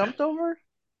people she jumped over?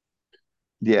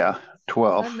 Yeah,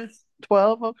 12. I missed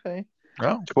 12. Okay.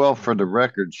 Oh. 12 for the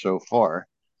record so far.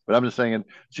 But I'm just saying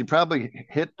she probably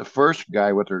hit the first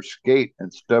guy with her skate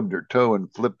and stubbed her toe and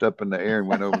flipped up in the air and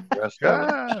went over the rest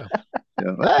of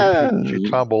them. She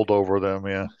tumbled over them,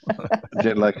 yeah.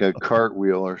 Did like a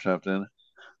cartwheel or something.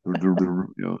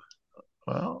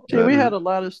 Well, we had a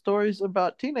lot of stories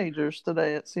about teenagers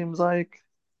today, it seems like.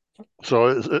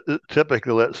 So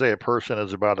typically, let's say a person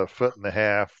is about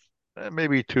 1.5 feet,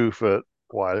 maybe 2 foot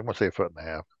wide. I want to say 1.5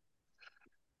 feet.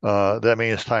 That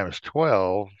means times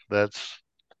 12. That's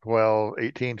 12,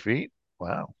 18 feet.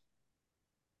 Wow.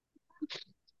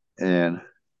 And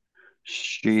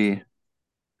she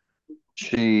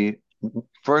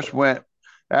first went,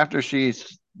 after she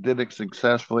did it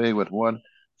successfully with one,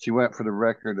 she went for the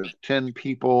record of 10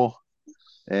 people.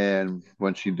 And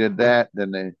when she did that,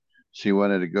 then she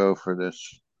wanted to go for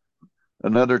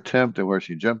another attempt where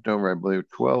she jumped over, I believe,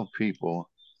 12 people.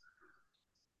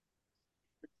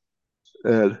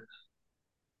 And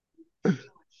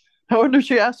I wonder if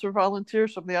she asked for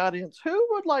volunteers from the audience. Who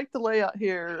would like to lay out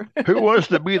here? Who wants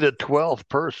to be the 12th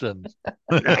person?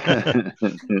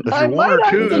 I might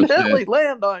accidentally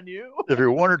land on you. If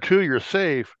you're 1 or 2, you're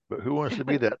safe. But who wants to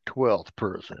be that 12th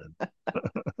person?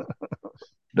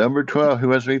 Number 12, who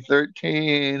wants to be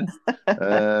 13?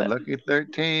 Lucky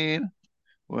 13.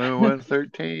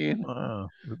 113.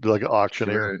 Like an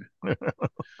auctioneer.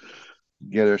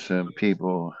 Get her some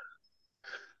people.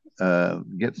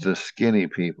 Get the skinny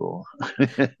people.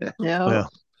 Yeah.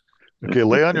 Okay,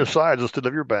 lay on your sides instead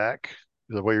of your back.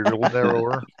 The way you're a little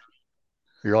narrower.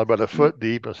 You're only about 1 foot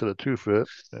deep instead of 2 foot.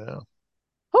 Yeah.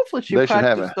 Hopefully she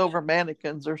practiced over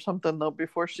mannequins or something, though,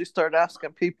 before she started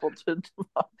asking people to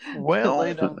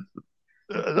lay down.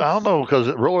 I don't know, because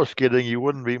at roller skating, you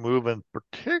wouldn't be moving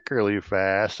particularly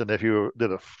fast. And if you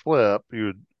did a flip, you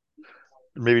would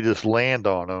maybe just land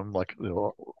on them, like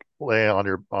lay on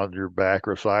your back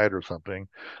or side or something.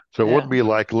 So it wouldn't be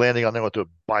like landing on them with a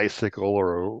bicycle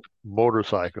or a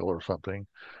motorcycle or something.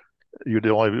 You'd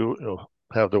only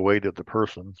have the weight of the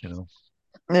person,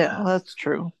 Yeah, that's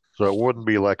true. So it wouldn't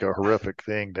be like a horrific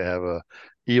thing to have a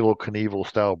Evel Knievel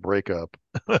style breakup.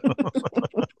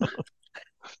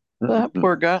 That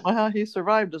poor guy. I don't know how he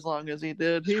survived as long as he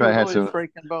did. He was always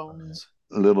breaking bones.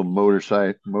 Little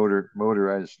motorized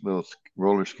little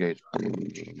roller skates.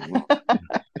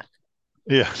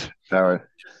 Yes. Sorry.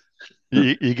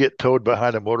 You get towed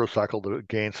behind a motorcycle to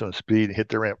gain some speed and hit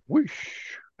the ramp. Whoosh.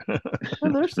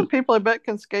 Well, there's some people I bet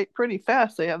can skate pretty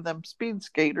fast. They have them speed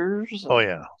skaters. Oh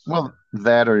yeah. Well,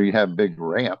 that or you have big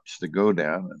ramps to go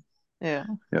down. Yeah.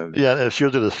 Yeah. If she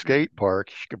was at a skate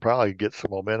park, she could probably get some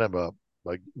momentum up,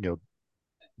 like doing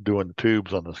the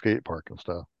tubes on the skate park and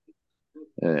stuff.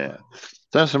 Yeah.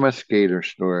 That's my skater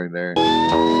story there.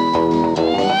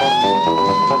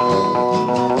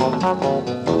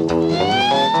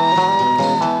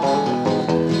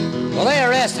 Well, they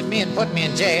arrested me and put me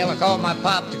in jail. I called my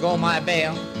pop to go my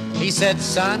bail. He said,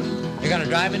 son, you're going to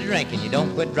drive me to drinking. You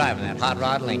don't quit driving that hot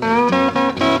rod Lincoln.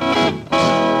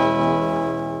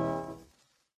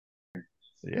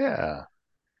 Yeah.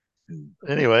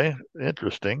 Anyway,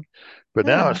 interesting. But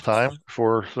now it's time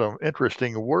for some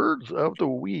interesting words of the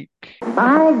week.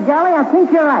 By golly, I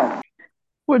think you're right.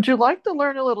 Would you like to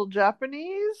learn a little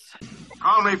Japanese?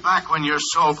 Call me back when you're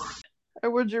sober. or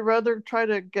would you rather try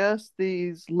to guess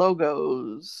these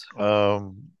logos?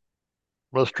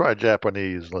 Let's try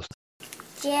Japanese. Let's.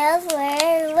 Just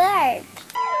word.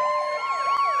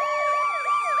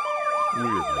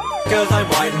 Because I'm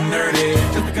white and nerdy.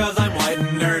 Just because I'm white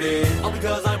and nerdy. All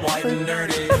because I'm white and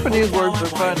nerdy. Japanese words are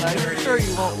fun. I'm sure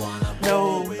you won't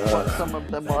know what some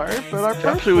of them are, but our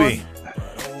first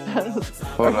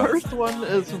one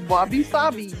is wabi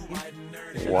sabi.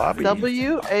 Wabi.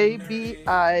 W-A-B-I-S-A-B-I.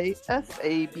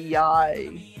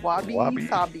 Wabi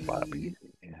sabi.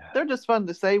 They're just fun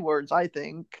to say words, I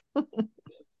think.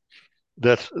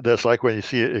 That's like when you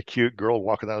see a cute girl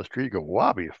walking down the street, you go,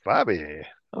 wabi sabi.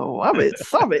 Oh, wabi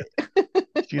sabi.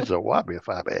 She's a wabi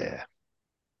sabi.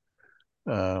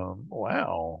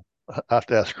 Wow. I have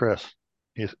to ask Chris.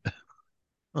 He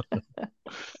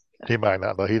might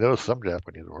not know. He knows some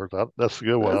Japanese words. That's a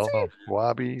good one. I don't know.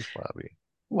 Wabi sabi.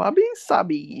 Wabi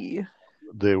sabi.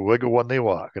 They wiggle when they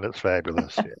walk, and it's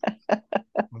fabulous. Yeah.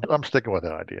 I'm sticking with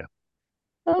that idea.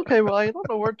 Okay, well, I don't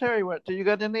know where Terry went. Do you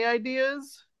got any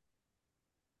ideas?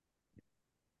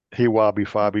 He wabi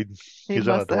fabied. He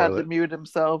must have had to mute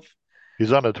himself.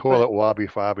 He's on the toilet wabi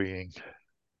fabiing.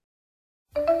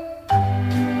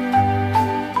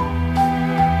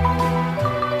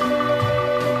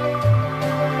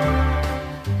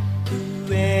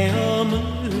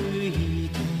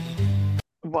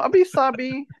 Wabi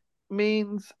sabi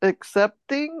means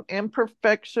accepting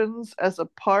imperfections as a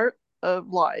part of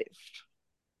life.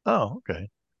 Oh, okay.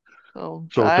 So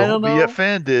don't be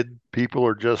offended. People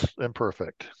are just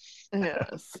imperfect.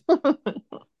 Yes.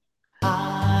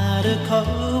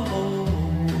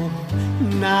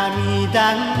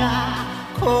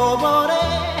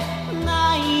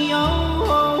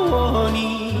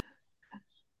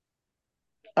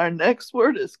 Our next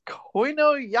word is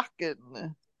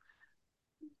koinoyakin.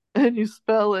 And you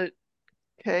spell it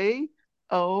Koinoyaka.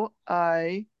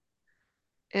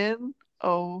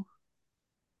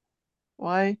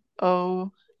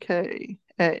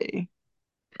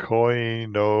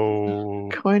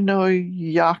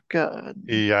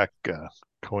 Koinoyaka.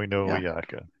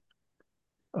 Koinoyaka.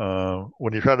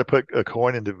 When you try to put a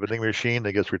coin in the vending machine,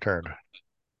 it gets returned.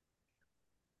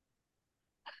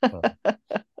 It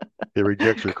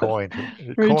rejects your coin.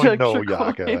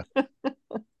 Koinoyaka.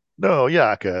 No,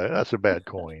 yaka. That's a bad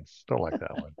coin. Don't like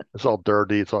that one. It's all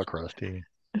dirty. It's all crusty.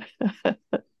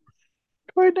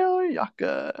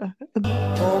 Koinoyaka.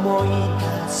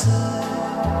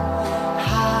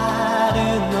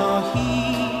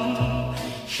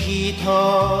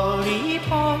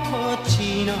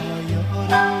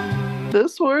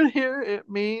 This word here, it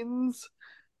means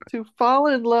to fall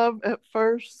in love at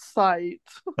first sight.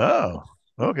 Oh,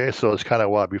 okay. So it's kind of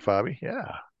wabi-sabi.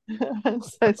 Yeah.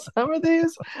 Some of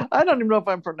these, I don't even know if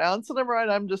I'm pronouncing them right.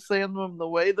 I'm just saying them the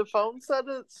way the phone said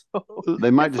it. So they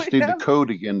might just need the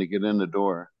code again to get in the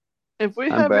door. If we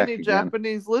have any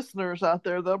Japanese listeners out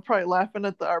there, they're probably laughing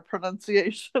at our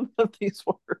pronunciation of these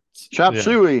words. Chop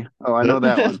suey. Oh, I know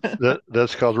that one.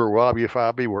 That's because we're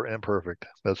wabi-sabi. We're imperfect.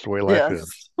 That's the way life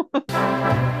is.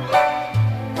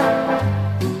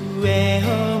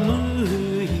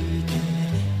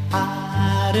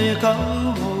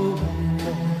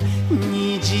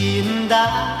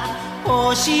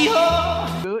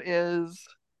 Who is,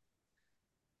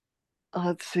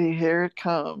 let's see, here it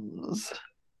comes.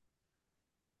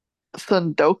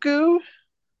 Sundoku,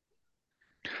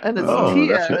 and it's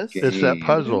TS. It's that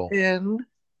puzzle. In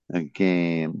a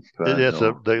game.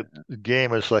 Puzzle. The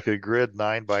game is like a grid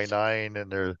 9x9,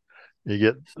 and you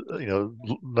get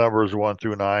numbers 1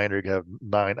 through 9, or you have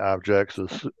 9 objects.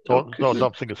 Don't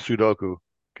think of Sudoku.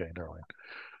 Okay, never mind.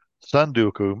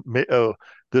 Sundoku. Oh,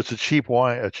 this is cheap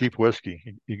wine, a cheap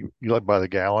whiskey. You like by the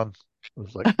gallon.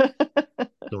 It's like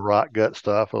the rot gut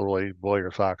stuff. It'll really blow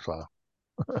your socks off.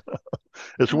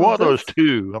 It's one of those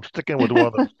two. I'm sticking with one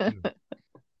of those two.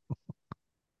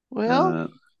 Well,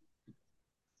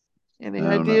 any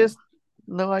ideas?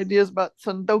 No ideas about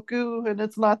Sundoku, and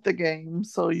it's not the game.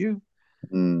 So you.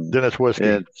 Then it's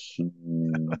whiskey.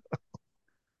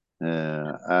 I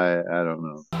don't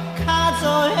know.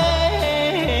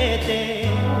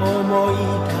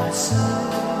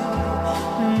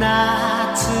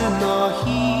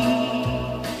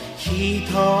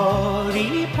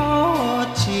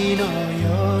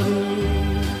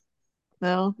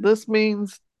 Now, this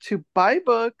means to buy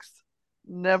books,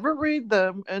 never read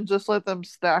them, and just let them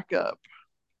stack up.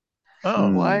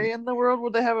 Oh. Why in the world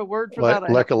would they have a word for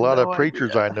that? Like a lot of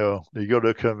preachers I know. You go to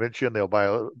a convention, they'll buy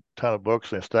a ton of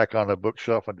books and stack on a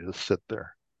bookshelf and just sit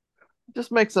there.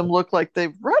 Just makes them look like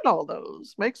they've read all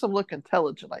those. Makes them look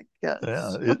intelligent, I guess.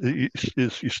 Yeah,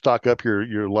 you stock up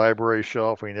your library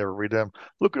shelf and you never read them.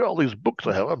 Look at all these books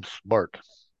I have. I'm smart.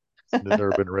 They've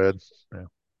never been read. Yeah.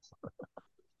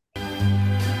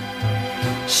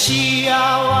 幸せ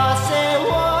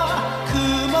は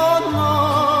雲の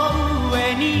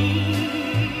上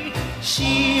に幸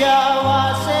せ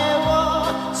は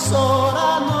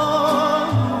空の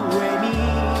上に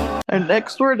Our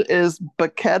next word is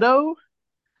Boketo.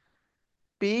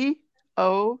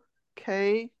 Boketo.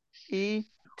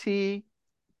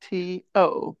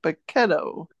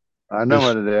 Boketo. I know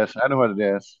what it is. I know what it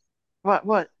is.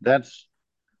 What? That's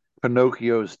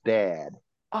Pinocchio's dad.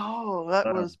 Oh,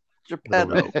 that was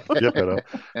Geppetto. Geppetto.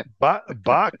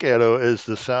 Baketo is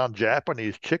the sound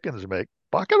Japanese chickens make.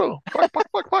 Baketo. Bak, bak,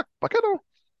 bak, bak, Baketo.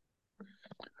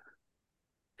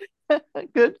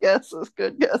 Good guesses.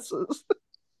 Good guesses.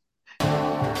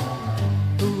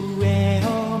 上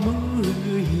を向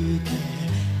いて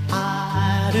歩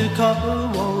こ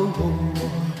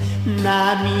う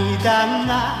涙が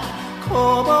こ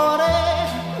ぼれ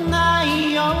な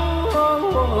いよ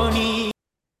うに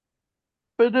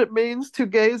But it means to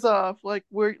gaze off, like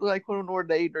when we're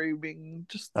daydreaming,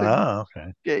 just to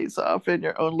okay. gaze off in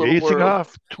your own little Gazing world.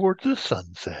 off towards the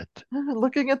sunset.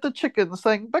 Looking at the chickens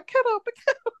saying, Boketo,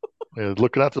 Boketo. Yeah,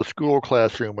 looking at the school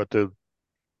classroom with the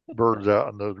birds out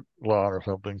on the lawn or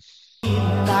something.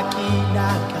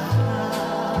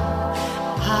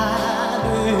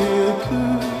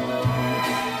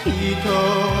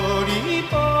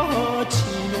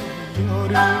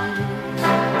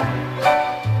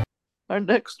 Our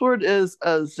next word is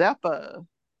Zappa.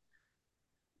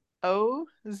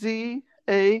 Ozappa.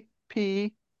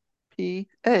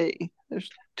 There's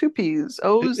two P's.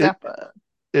 Zappa.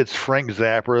 It's Frank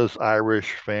Zappa's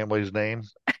Irish family's name.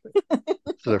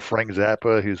 So Frank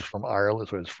Zappa, he's from Ireland,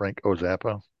 so it's Frank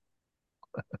Zappa.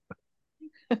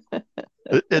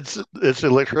 It's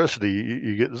electricity.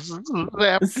 You get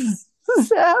zap.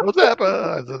 Zappa.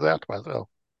 I zapped myself.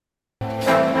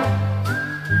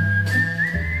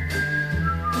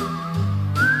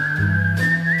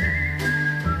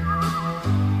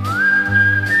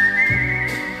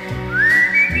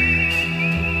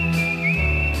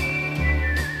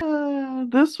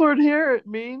 This word here,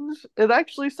 it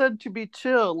actually said to be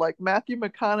chill, like Matthew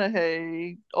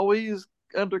McConaughey, always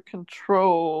under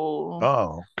control.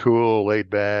 Oh, cool, laid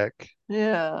back.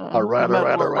 Yeah. All right, no all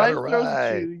right, what all right, life all throws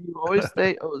at right. you always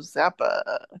stay Zappa.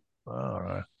 All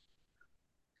right.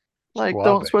 Like, Suave.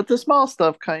 don't sweat the small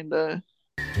stuff, kind of.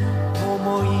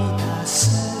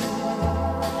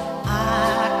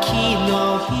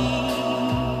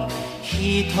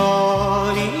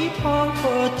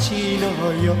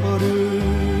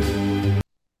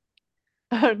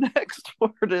 Our next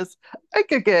word is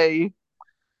Ikage.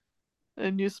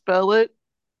 And you spell it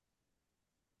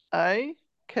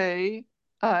Ikaija.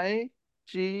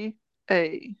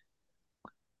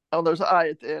 Oh, there's an I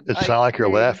at the end. It sounds like you're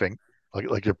laughing.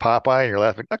 Like you're Popeye and you're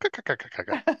laughing. It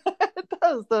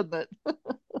does, doesn't it?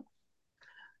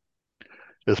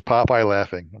 It's Popeye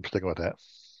laughing. I'm sticking with that.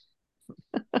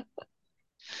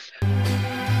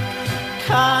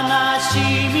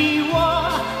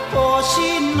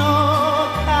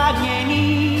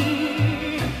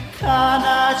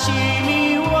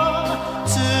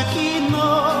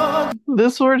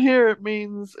 This word here, it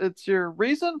means it's your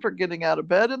reason for getting out of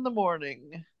bed in the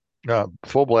morning.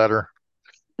 Full bladder.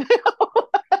 I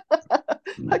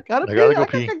gotta go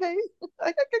pee. I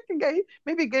gotta gay.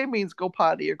 Maybe gay means go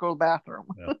potty or go to the bathroom.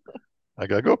 Yeah. I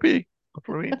gotta go pee. That's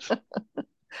what it means.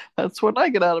 That's when I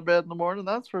get out of bed in the morning,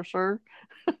 that's for sure.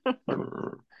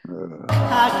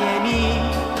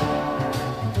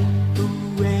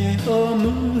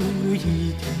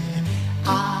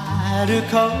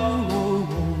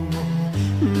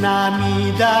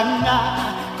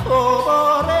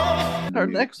 Our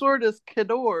next word is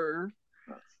Kidor.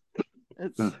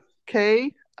 It's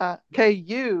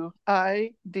Kuidaor.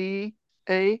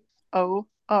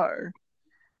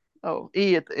 Oh,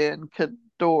 E at the end.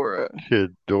 Kidora.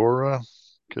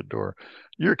 Kidora.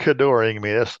 You're kidoring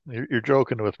me. You're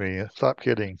joking with me. Stop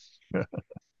kidding.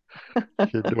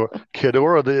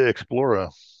 Kidora the Explorer.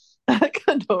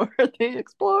 Kidora the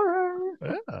Explorer.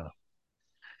 Yeah.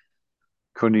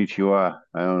 Konnichiwa.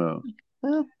 I don't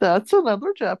know. That's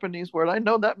another Japanese word. I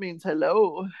know that means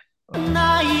hello.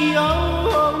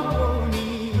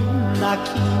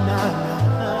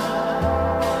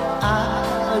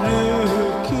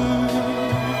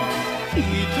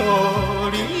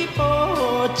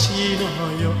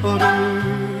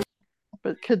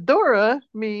 But Kidora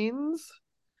means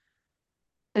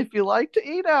if you like to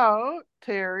eat out,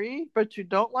 Terry, but you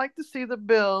don't like to see the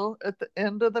bill at the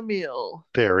end of the meal.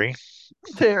 Terry.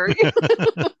 Terry.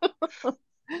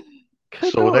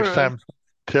 So next time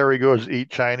Terry goes to eat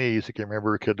Chinese, he can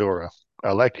remember Kedora.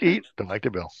 I like to eat, don't like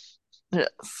to bill.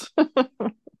 Yes.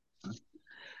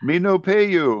 Me no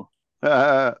pay you.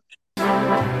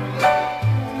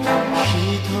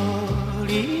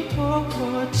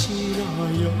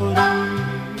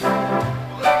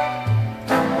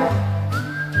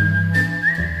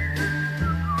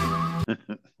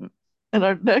 And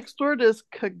our next word is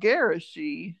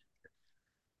Kagarashi.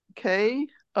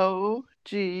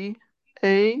 Kogarashi.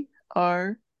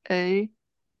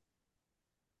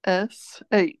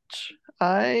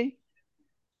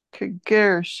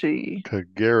 Kagarashi.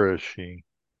 Kagarashi.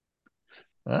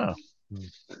 Oh.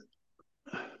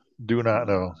 Do not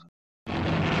know.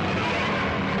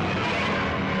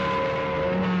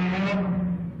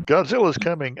 Godzilla's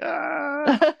coming.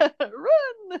 Ah!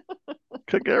 Run!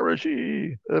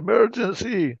 Kagarashi.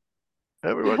 Emergency.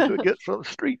 Everyone to get from the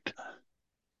street.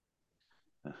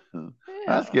 Yeah.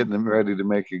 I was getting them ready to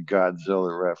make a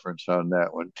Godzilla reference on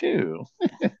that one, too.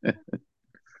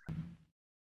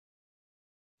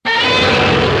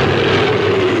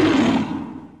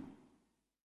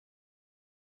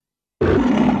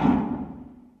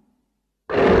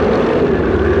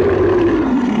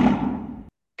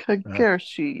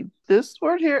 Kagarashi. This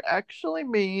word here actually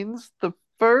means the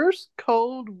first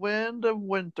cold wind of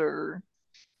winter.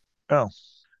 Oh.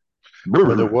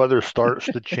 When the weather starts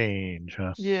to change.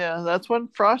 Huh? Yeah, that's when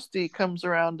Frosty comes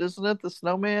around, isn't it? The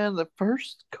snowman, the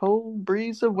first cold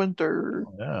breeze of winter.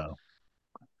 Yeah.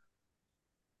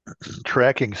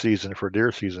 Tracking season for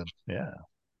deer season. Yeah.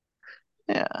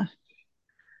 Yeah.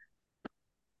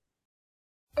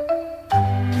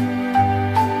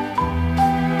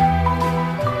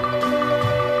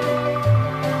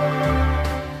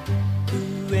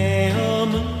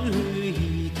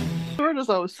 Word is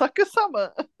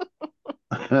Osaka-sama.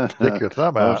 Stick your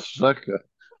thumb out. Osaka.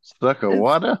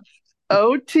 Water?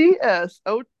 OTS.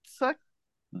 Osaka.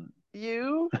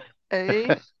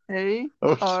 U-A-A-R-E.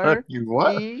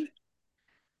 What? It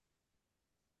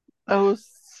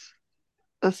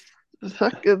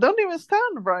don't even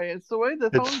sound right. It's the way the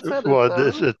phone said it. Well,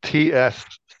 it's a TS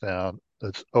sound.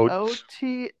 It's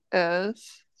OTS.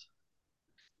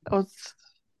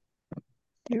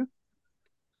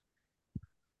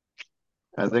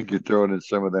 I think you're throwing in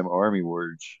some of them army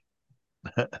words.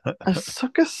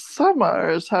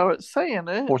 Osaka-sama is how it's saying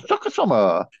it.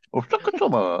 Osaka-sama.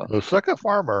 Osaka-sama. Osaka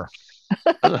farmer.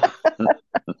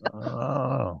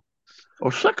 Oh.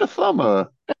 Osaka-sama.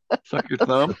 Suck your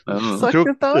thumb? Suck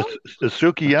your thumb? It's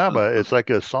Tsukiyama. It's like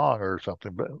a song or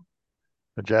something, but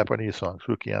a Japanese song,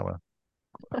 Tsukiyama.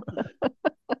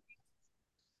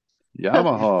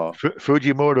 Yamaha.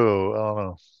 Fujimoto. I don't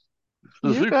know.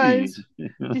 You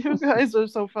guys are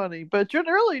so funny, but you're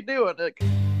really doing it.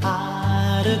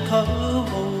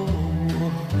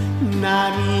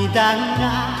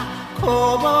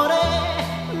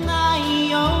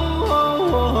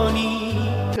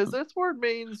 Because this word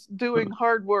means doing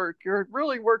hard work. You're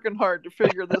really working hard to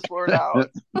figure this word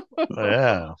out.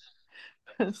 Yeah.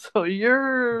 So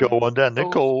you're going down the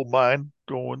coal mine,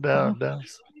 going down.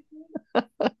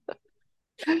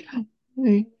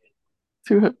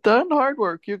 To have done hard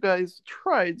work, you guys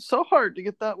tried so hard to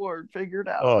get that word figured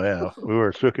out. Oh yeah, we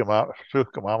were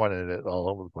Tsukimamaing it all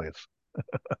over the place.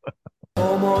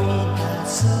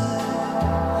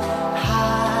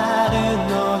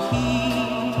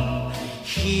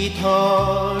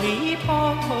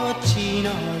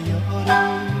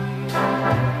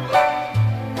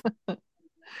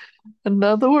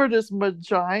 Another word is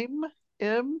Majime.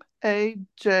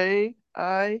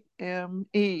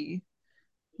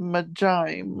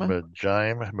 Majime.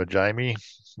 Majime.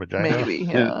 Maybe,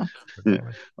 yeah.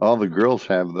 All the girls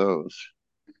have those.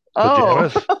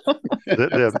 Pajamas?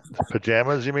 The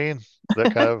pajamas, you mean?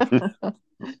 That kind of...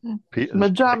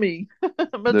 Majami.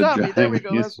 Majami, there we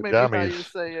go. That's maybe how you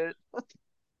say it.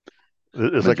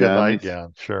 It's like a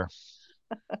nightgown, sure.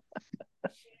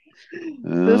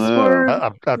 This word...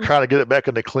 I'm trying to get it back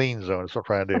in the clean zone. That's what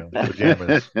I'm trying to do.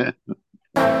 Pajamas.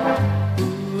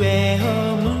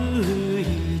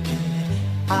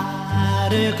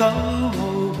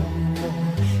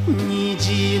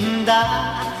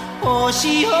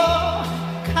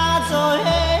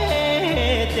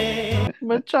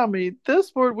 Majami.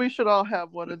 This word, we should all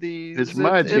have one of these. It's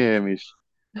my jammies.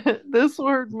 This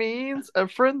word means a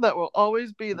friend that will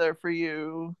always be there for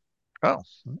you. Oh,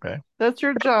 okay. That's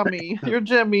your jammy. Your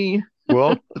Jimmy.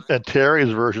 Well, and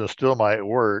Terry's version still might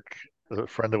work. A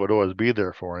friend that would always be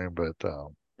there for him, but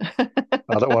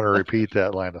I don't want to repeat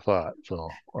that line of thought, so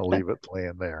I'll leave it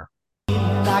laying there.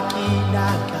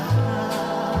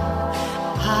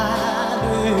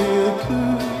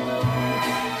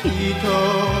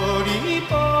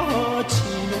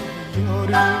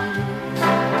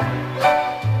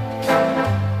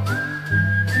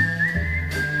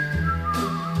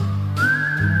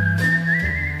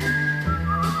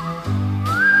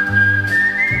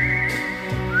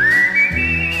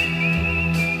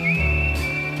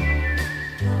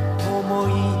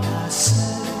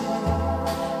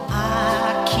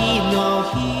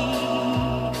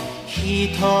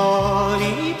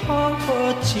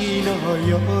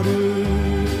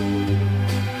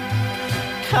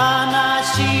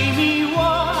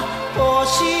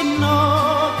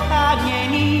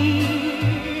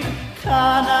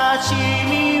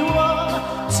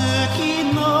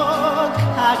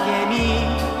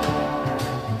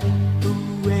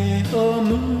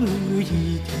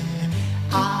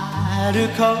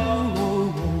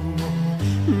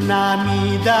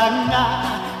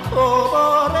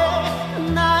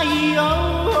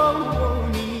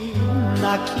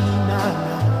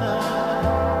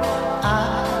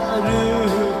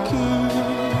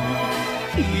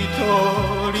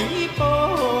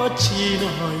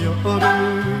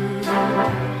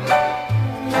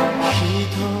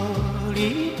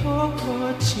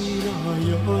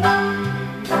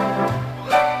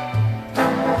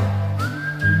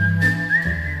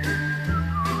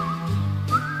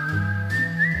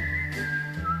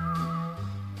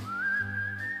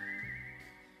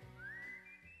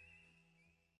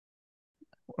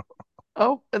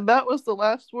 Oh, and that was the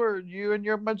last word, you and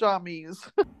your majamis.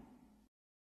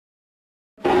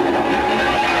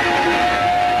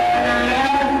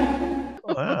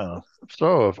 Wow.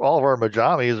 So if all of our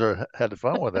majamis had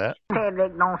fun with that.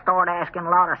 Cedric, don't start asking a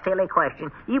lot of silly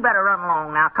questions. You better run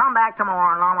along now. Come back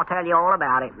tomorrow and Lon will tell you all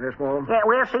about it. Yes, Mom. Yeah,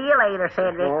 we'll see you later,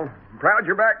 Cedric. Well, proud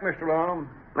you're back, Mr. Lon.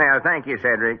 Well, thank you,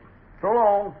 Cedric. So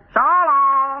long. So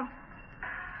long.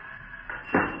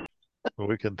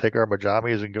 We can take our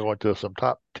majamis and go into some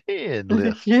top 10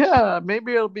 lists. Yeah,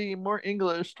 maybe it'll be more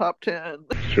English top 10.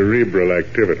 Cerebral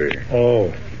activity.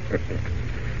 Oh.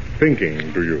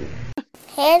 Thinking, do you?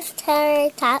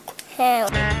 History top 10.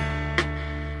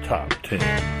 Top 10.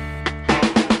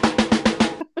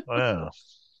 Wow.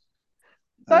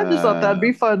 I just thought that'd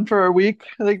be fun for a week.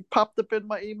 They popped up in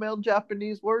my email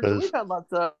Japanese words. We've had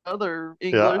lots of other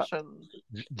English and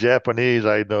Japanese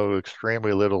I know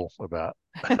extremely little about.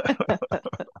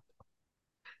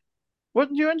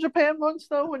 Wasn't you in Japan once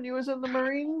though when you was in the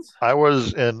Marines? I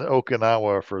was in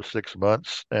Okinawa for 6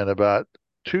 months, and about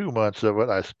 2 months of it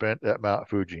I spent at Mount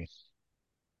Fuji.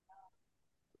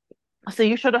 See,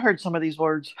 you should have heard some of these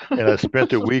words. And I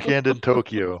spent a weekend in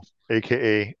Tokyo,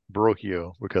 aka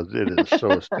Brokyo, because it is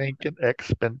so stinking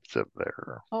expensive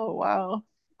there. Oh wow.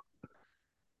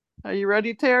 Are you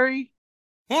ready, Terry?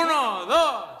 1, 2,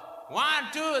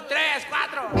 1, 2, 3,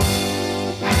 4.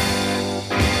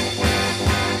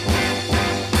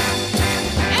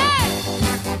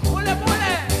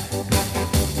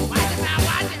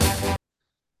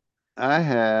 I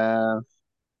have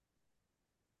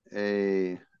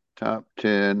a top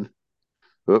 10.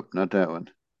 Oop, not that one.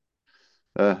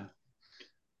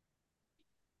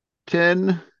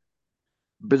 10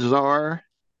 bizarre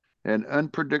and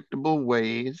unpredictable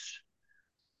ways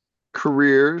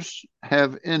careers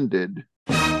have ended.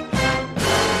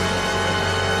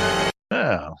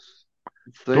 Yeah.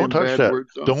 Don't touch that.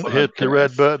 Don't hit the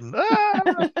red button.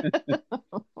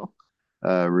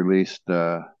 Released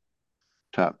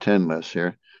top 10 list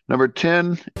here. Number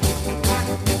 10.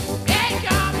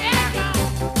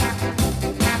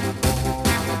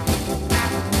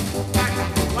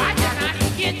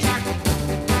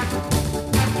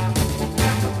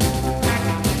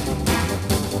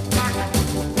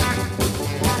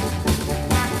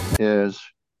 Is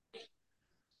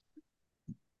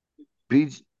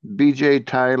BJ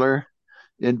Tyler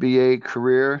NBA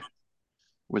career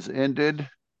was ended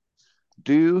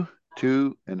due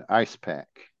to an ice pack.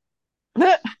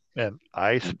 An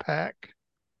ice pack?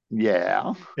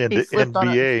 Yeah. In the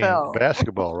NBA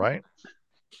basketball, right?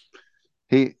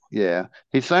 He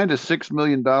signed a $6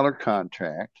 million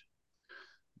contract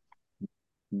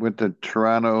with the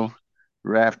Toronto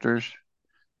Raptors,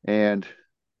 and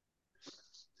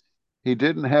he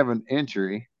didn't have an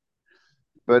injury,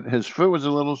 but his foot was a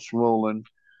little swollen,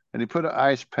 and he put an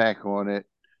ice pack on it,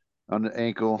 on the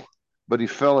ankle, but he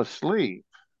fell asleep,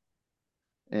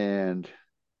 and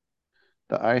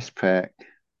the ice pack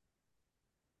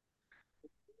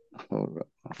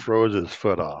froze his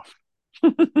foot off.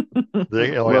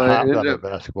 They only hopped on the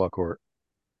basketball court.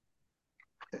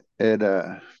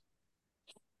 it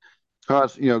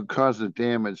caused the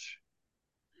damage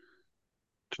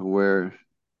to where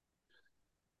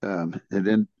it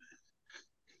didn't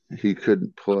he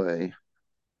couldn't play.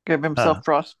 Give himself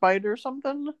frostbite or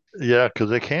something? Yeah, because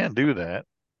they can do that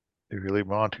if you leave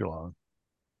them on too long.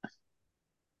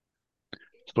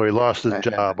 So he lost his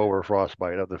job over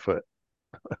frostbite of the foot.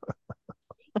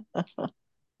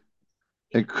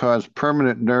 It caused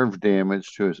permanent nerve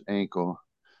damage to his ankle,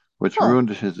 which ruined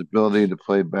his ability to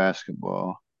play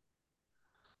basketball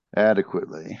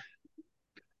adequately.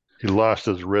 He lost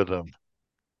his rhythm.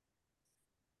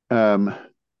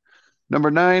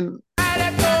 Number 9.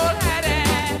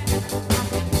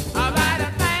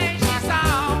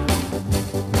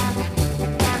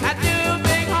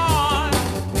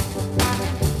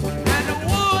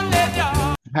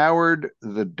 Howard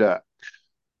the Duck.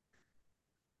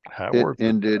 Howard it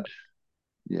ended.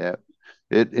 Yeah,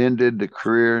 it ended the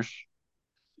careers,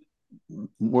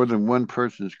 more than one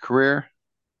person's career.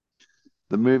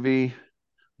 The movie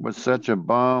was such a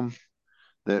bomb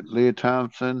that Leah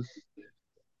Thompson,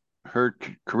 her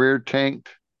career tanked,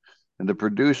 and the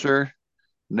producer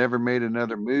never made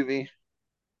another movie,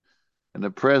 and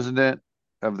the president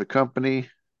of the company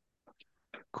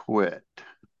quit.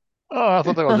 Oh, I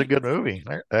thought that was a good movie.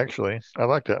 Actually, I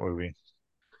like that movie.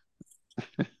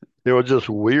 It was just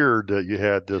weird that you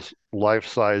had this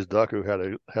life-size duck who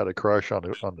had a crush on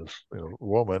this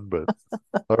woman, but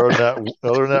other than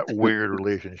that weird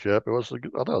relationship, I thought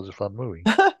it was a fun movie.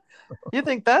 You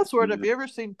think that's weird? Have you ever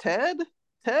seen Ted?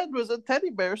 Ted was a teddy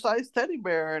bear-sized teddy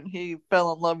bear, and he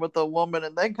fell in love with a woman,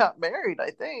 and they got married.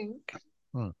 I think.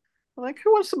 Like,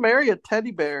 who wants to marry a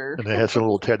teddy bear? And they had some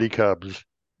little teddy cubs.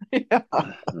 Yeah,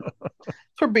 that's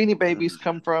where Beanie Babies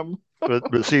come from.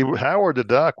 But see, Howard the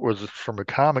Duck was from a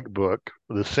comic book,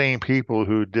 the same people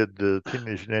who did the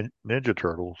Teenage Ninja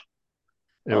Turtles.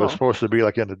 It was supposed to be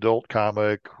like an adult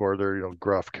comic where they're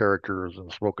gruff characters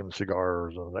and smoking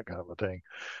cigars and that kind of a thing.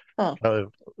 Kind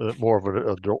of more of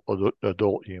an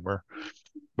adult humor.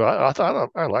 But I thought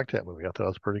I liked that movie. I thought it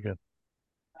was pretty good.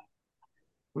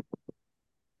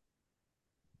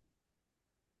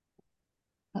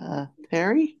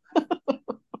 Terry?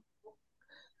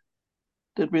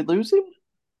 Did we lose him?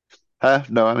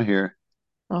 No, I'm here.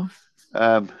 Oh.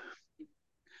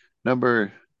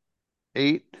 Number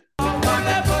 8.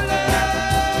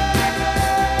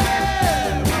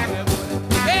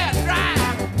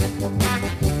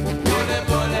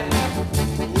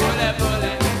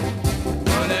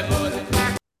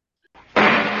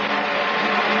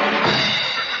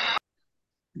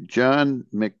 John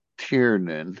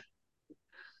McTiernan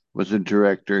was a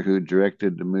director who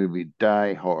directed the movie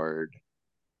Die Hard.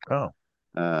 Oh.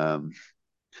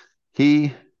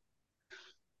 He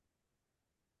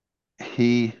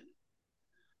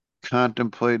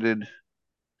contemplated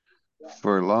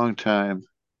for a long time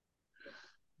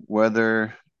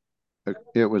whether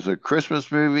it was a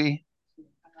Christmas movie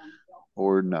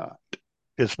or not.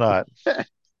 It's not.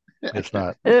 It's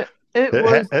not. It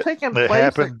was taking place. It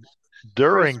happened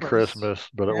during Christmas,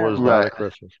 but it was not a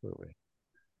Christmas movie.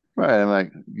 Right. I'm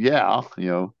like, yeah,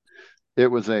 it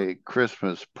was a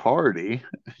Christmas party.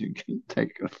 You can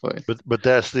take it away. But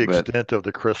that's the extent of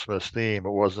the Christmas theme.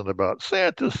 It wasn't about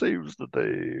Santa saves the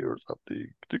day or something.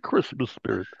 The Christmas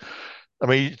spirit. I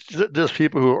mean, there's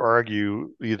people who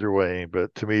argue either way,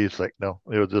 but to me, it's like, no,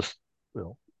 it was just,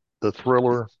 the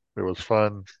thriller. It was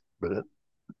fun, but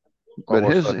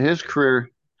his career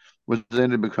was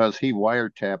ended because he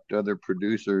wiretapped other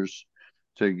producers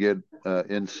to get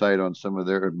insight on some of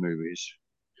their movies.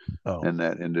 And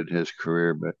that ended his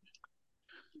career. But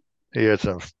he had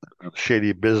some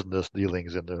shady business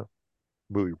dealings in the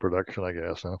movie production, I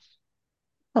guess.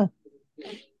 Huh?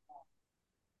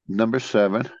 Number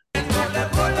 7.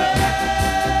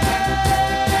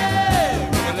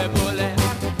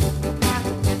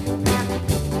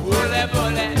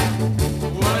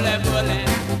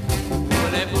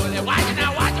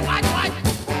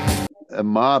 A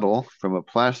model from a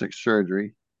plastic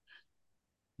surgery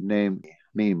named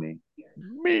Mimi.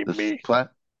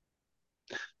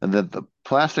 And that the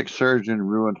plastic surgeon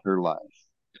ruined her life.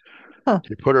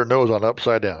 He put her nose on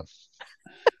upside down.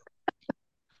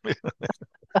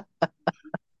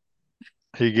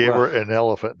 He gave her an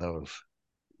elephant nose.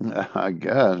 I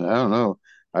guess. I don't know.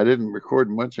 I didn't record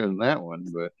much on that one,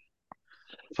 but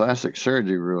plastic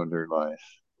surgery ruined her life.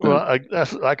 Well,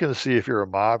 I can see if you're a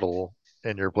model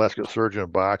and your plastic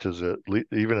surgeon botches it,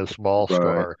 even a small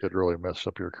scar could really mess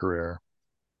up your career.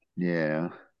 Yeah.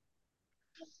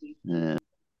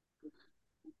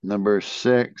 Number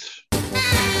 6.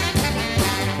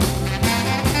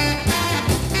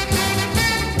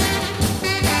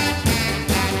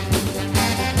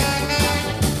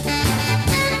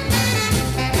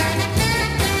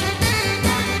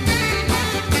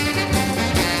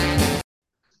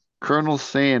 Colonel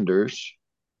Sanders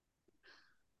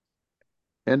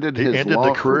ended He his ended the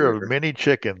law career of career. many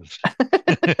chickens.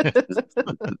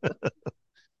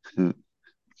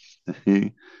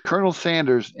 Colonel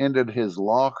Sanders ended his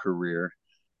law career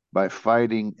by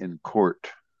fighting in court.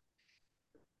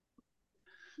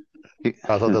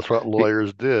 I thought that's what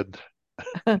lawyers did.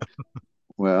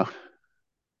 Well,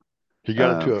 he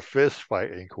got into a fist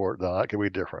fight in court. Now that could be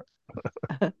different.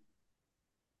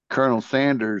 Colonel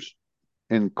Sanders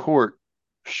in court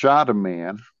shot a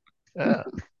man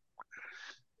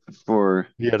for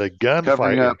he had a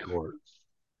gunfight in court.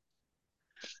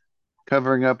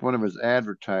 Covering up one of his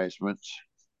advertisements.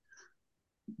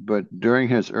 But during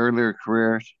his earlier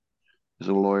career as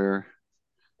a lawyer,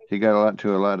 he got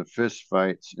into a lot of fist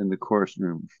fights in the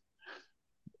courtroom.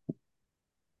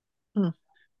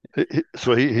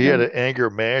 So he had an anger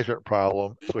management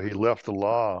problem, so he left the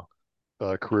law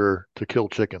career to kill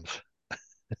chickens.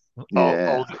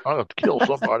 Yeah. I'll have to kill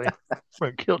somebody. I'm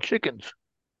going to kill chickens.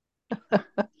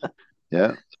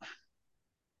 Yeah.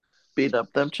 Beat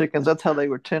up them chickens. That's how they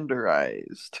were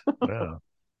tenderized. Yeah.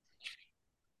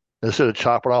 Instead of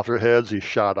chopping off their heads, he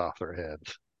shot off their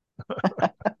heads.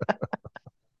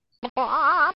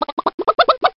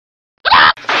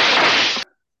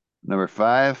 Number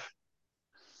 5,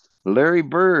 Larry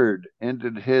Bird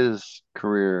ended his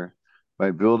career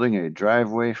by building a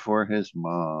driveway for his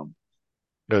mom.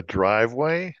 A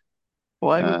driveway?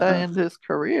 Why would that end his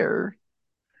career?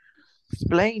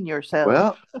 Explain yourself.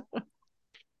 Well,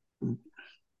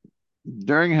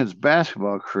 during his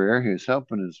basketball career, he was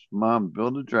helping his mom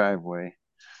build a driveway.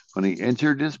 When he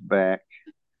injured his back,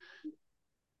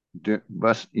 doing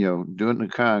the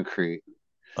concrete,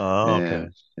 okay.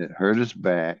 It hurt his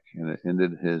back, and it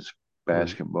ended his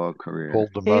basketball career.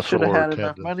 Pulled the He muscle should have or had tendon.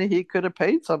 enough money. He could have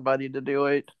paid somebody to do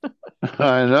it.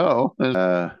 I know.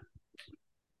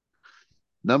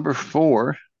 Number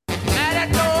 4.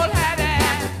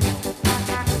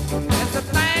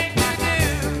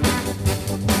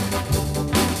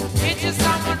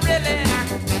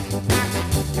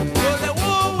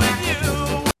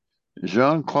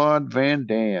 Jean-Claude Van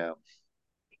Damme.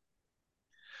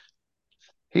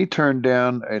 He turned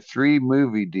down a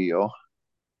 3-movie deal,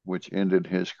 which ended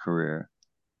his career.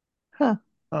 Huh.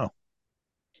 Oh.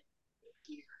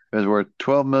 It was worth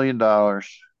 $12 million.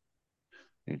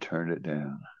 He turned it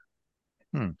down.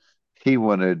 He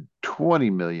wanted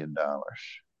 $20 million.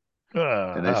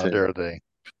 And how dare they?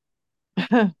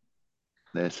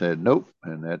 They said nope,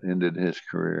 and that ended his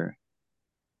career.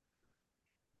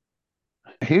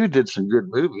 He did some good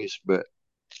movies, but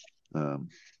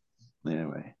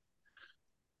anyway,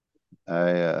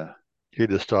 he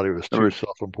just thought he was too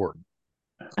self-important.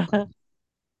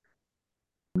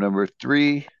 Number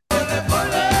 3.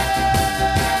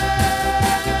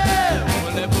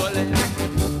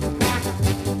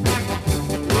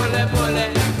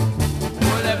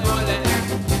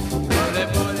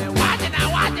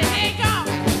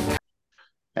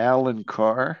 Alan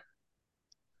Carr.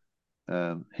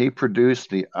 He produced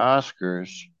the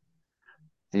Oscars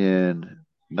in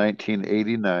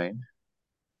 1989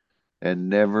 and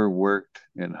never worked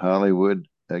in Hollywood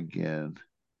again.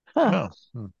 Huh.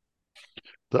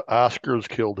 The Oscars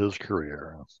killed his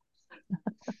career.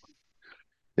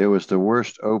 It was the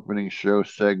worst opening show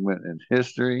segment in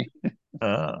history.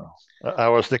 I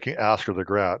was thinking Oscar the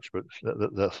Grouch, but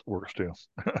that works too.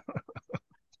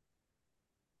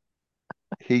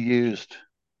 He used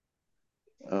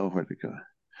where'd it go?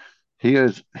 He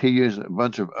used a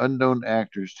bunch of unknown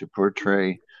actors to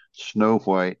portray Snow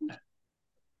White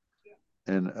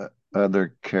and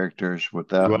other characters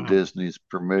without Disney's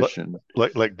permission.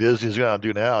 Like Disney's gonna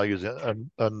do now, using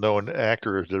unknown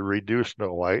actors to redo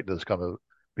Snow White. That's gonna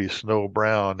be Snow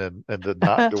Brown and the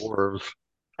not dwarves.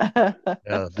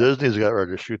 Yeah, Disney's got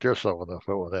ready to shoot themselves in the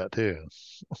foot with that too.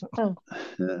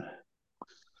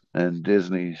 And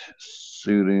Disney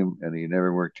sued him, and he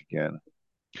never worked again.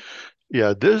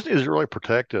 Yeah, Disney is really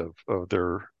protective of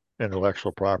their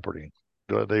intellectual property.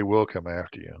 They will come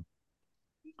after you.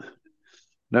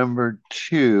 Number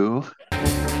 2. You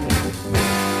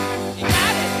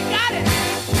got it.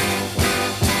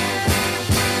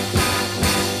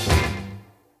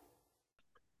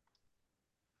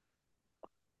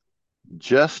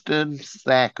 Justin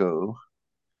Sacco,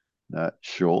 not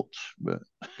Schultz, but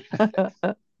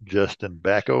Justin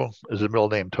Bacco. Is his middle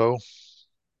name Toe?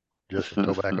 Justin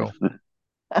Tobacco.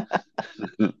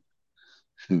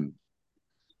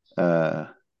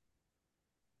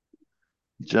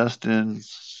 Justin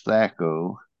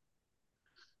Sacco,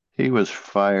 he was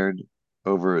fired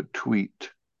over a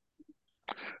tweet.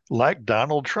 Like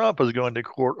Donald Trump is going to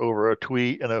court over a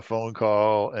tweet and a phone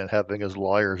call and having his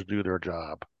lawyers do their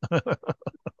job.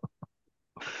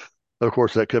 Of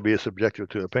course, that could be subjective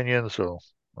to opinion. So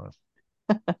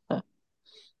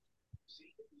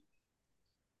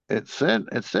it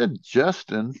said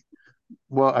Justin.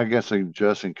 Well, I guess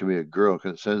Justin could be a girl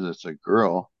because it says it's a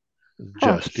girl.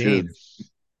 Justine.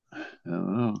 I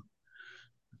don't know.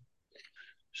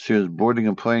 She was boarding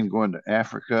a plane going to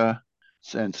Africa,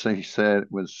 and so he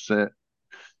was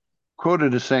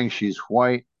quoted as saying she's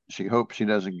white. She hopes she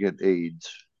doesn't get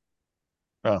AIDS.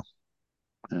 Oh,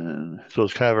 so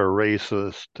it's kind of a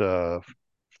racist,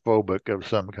 phobic of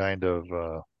some kind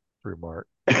of remark.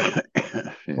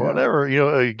 Yeah. Whatever,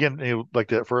 again, like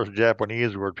that first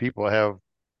Japanese word, people have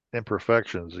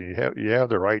imperfections. You have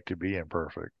the right to be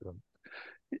imperfect.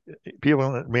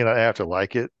 People may not have to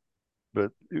like it,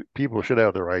 but people should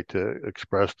have the right to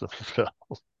express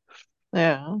themselves.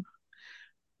 Yeah.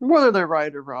 Whether they're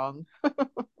right or wrong.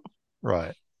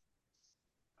 Right.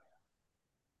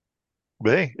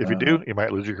 But hey, if you do, you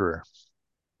might lose your career.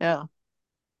 Yeah.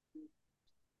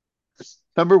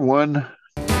 Number 1.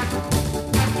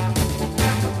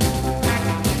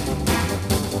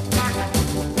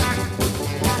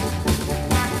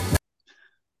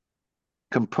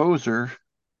 Composer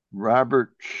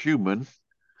Robert Schumann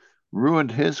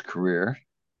ruined his career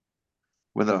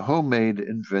with a homemade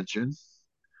invention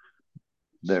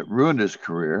that ruined his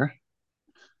career.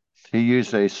 He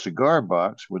used a cigar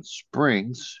box with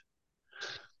springs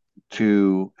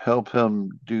to help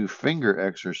him do finger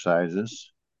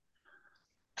exercises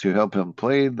to help him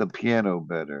play the piano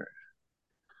better.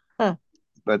 Huh.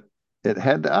 But it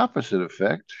had the opposite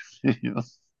effect.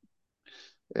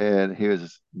 And he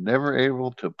was never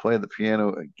able to play the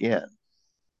piano again.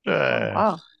 Oh,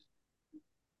 wow.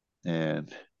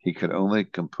 And he could only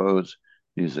compose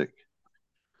music.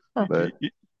 Huh. But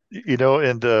in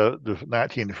the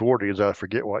 1940s, I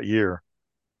forget what year,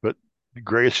 but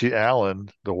Gracie Allen,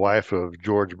 the wife of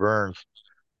George Burns,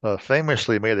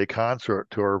 famously made a concert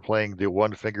tour playing the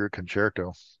One Finger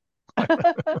Concerto.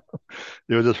 It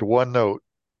was just one note.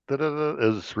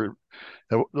 The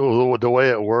way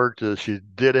it worked is she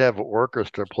did have an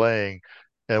orchestra playing,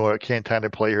 and when it came time to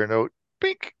play her note,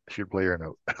 pink, she'd play her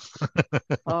note.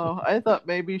 Oh, I thought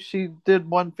maybe she did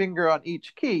one finger on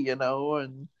each key, instead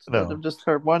of just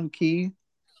her one key.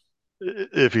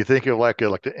 If you think of like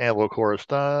the Anvil chorus,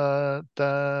 da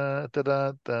da da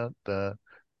da da da,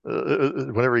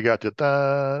 whenever you got to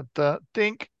da da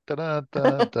dink da da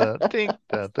da da dink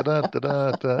da da da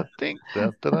da da dink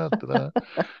da da da da,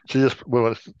 she just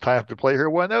when it's time to play her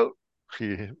one note,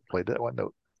 she played that one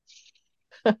note.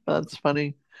 That's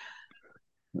funny.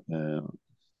 I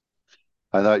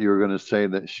thought you were going to say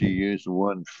that she used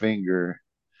one finger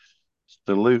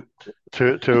salute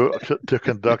to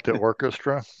conduct the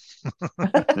orchestra.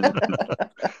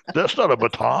 That's not a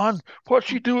baton. What's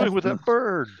she doing with that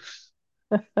bird?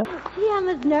 Gee, I'm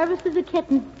as nervous as a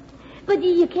kitten. But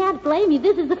you can't blame me.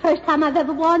 This is the first time I've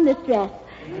ever worn this dress.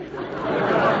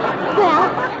 Well,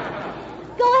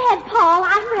 go ahead, Paul.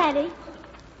 I'm ready.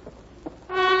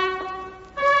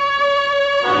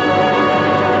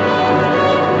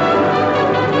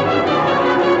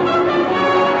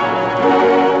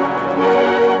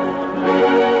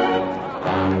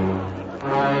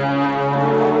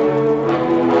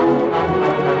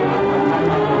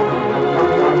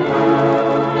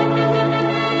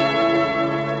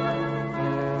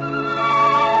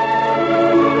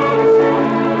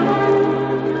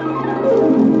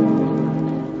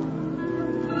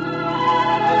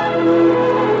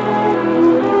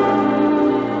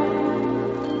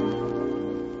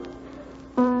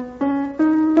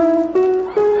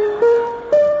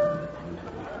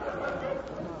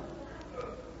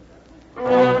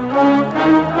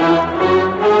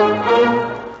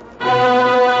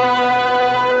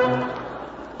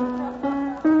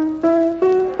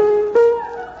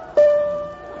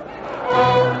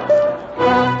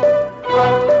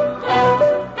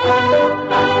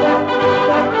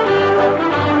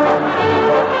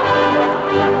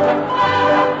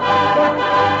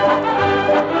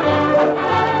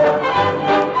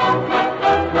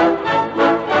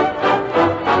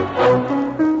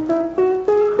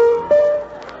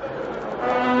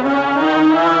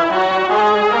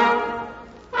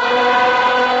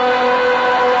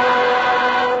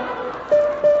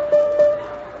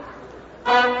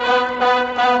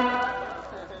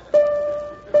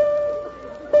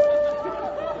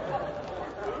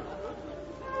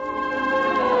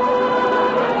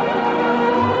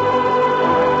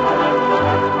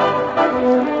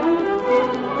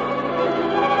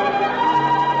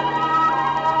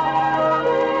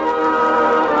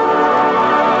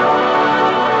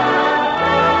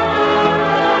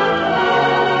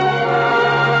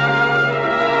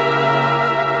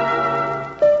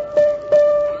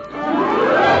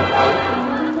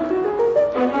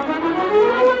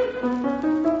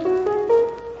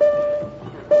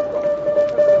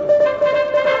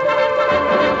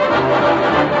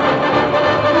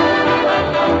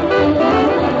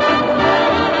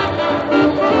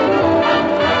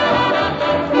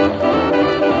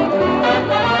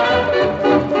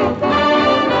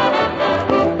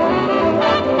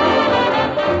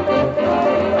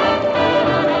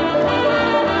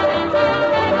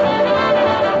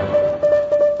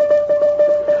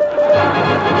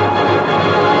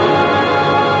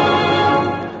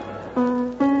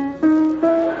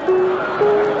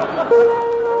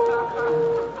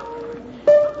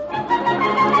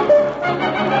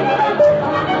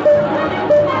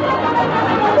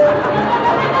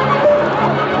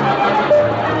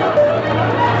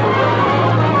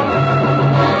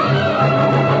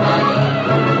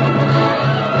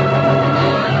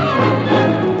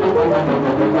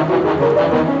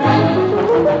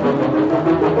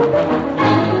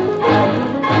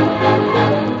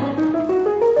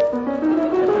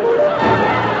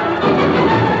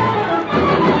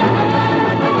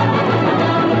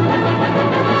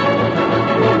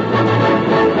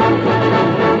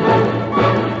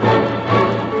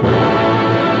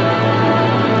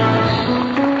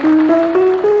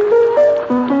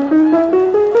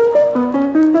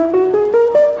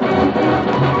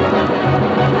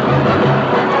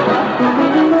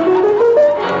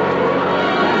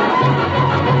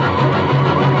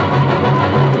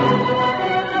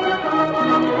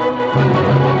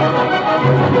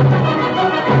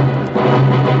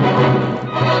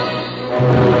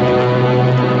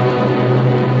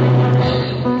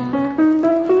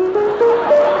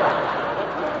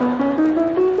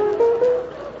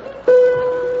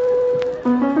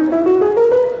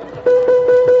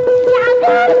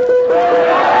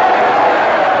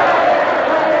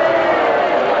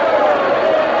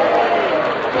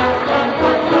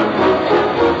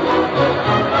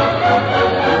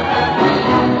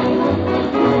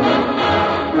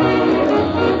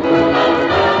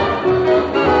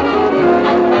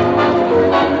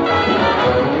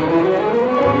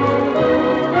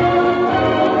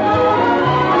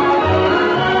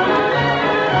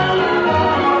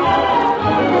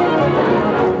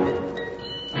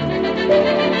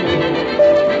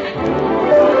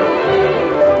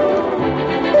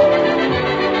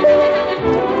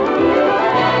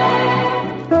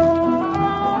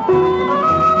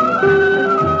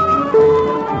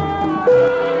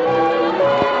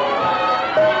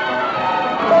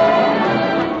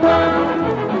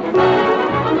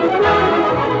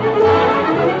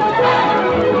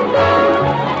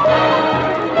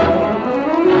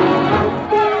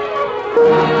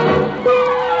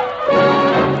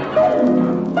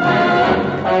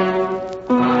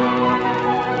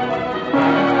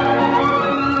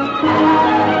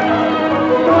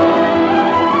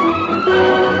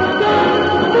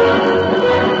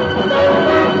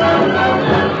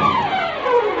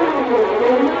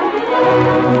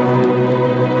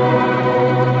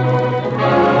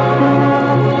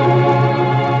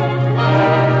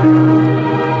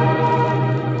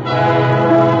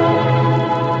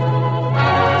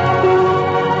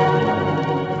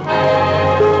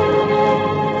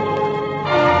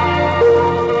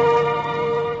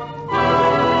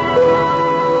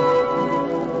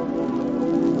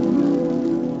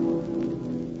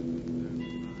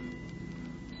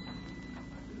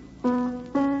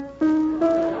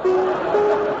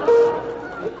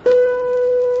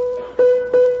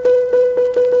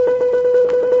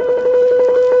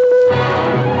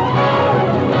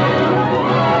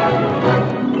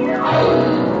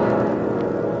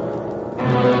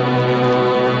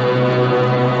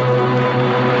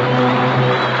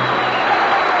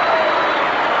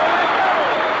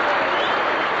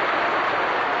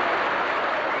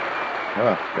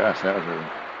 Oh gosh, that was a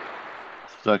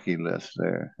sucky list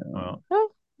there. Well,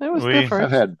 it was different.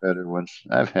 I've had better ones.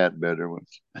 Yeah,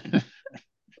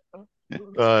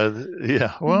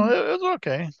 well, it was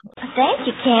okay. Thank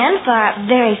you, Ken, for a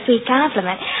very sweet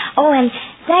compliment. Oh, and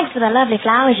thanks for the lovely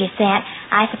flowers you sent.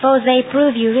 I suppose they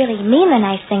prove you really mean the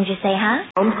nice things you say, huh?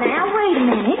 Now, wait a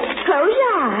minute. Close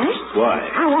your eyes. Why?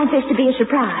 I want this to be a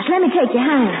surprise. Let me take you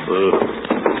home.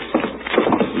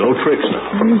 No tricks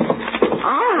now.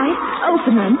 All right,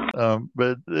 open them.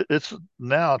 But it's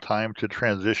now time to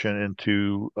transition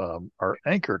into our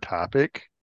anchor topic.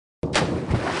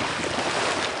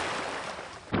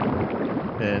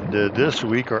 And this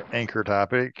week, our anchor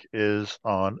topic is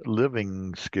on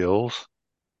living skills.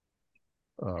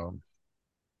 And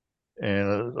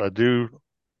I don't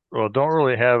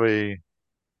really have a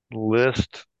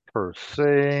list per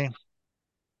se,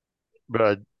 but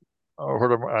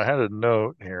I had a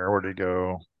note here. Where'd it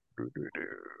go?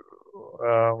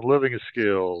 Living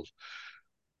skills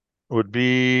would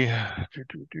be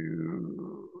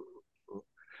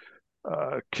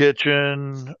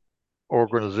kitchen,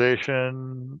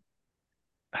 organization,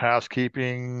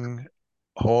 housekeeping,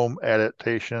 home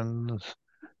adaptations.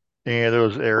 Any of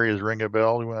those areas ring a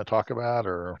bell you want to talk about,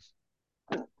 or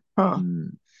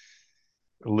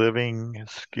living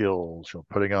skills?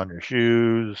 Putting on your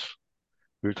shoes.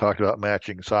 We talked about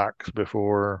matching socks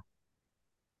before.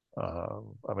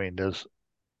 I mean, there's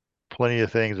plenty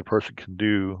of things a person can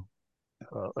do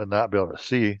and not be able to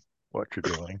see what you're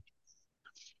doing.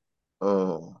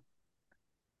 Oh.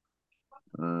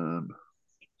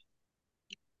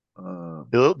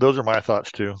 Those are my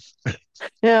thoughts too.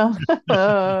 Yeah.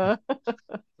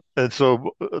 And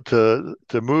so to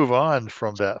move on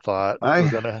from that thought, we're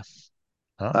gonna.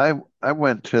 I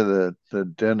went to the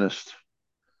dentist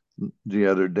the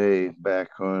other day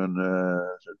back on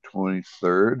the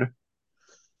 23rd,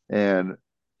 and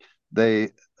I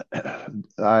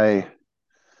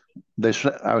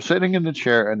was sitting in the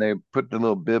chair, and they put the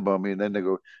little bib on me, and then they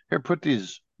go, "Here, put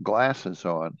these glasses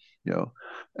on,"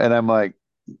 and I'm like,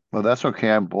 "Well, that's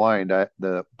okay. I'm blind.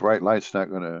 The bright light's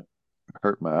not going to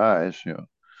hurt my eyes,"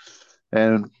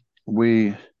 And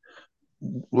we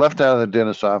left out of the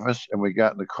dentist's office, and we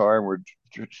got in the car, and we're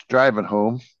just driving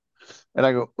home, and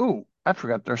I go, "Ooh, I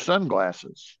forgot their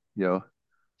sunglasses,"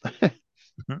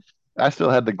 I still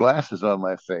had the glasses on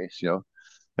my face, and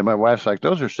my wife's like,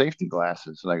 "Those are safety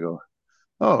glasses," and I go,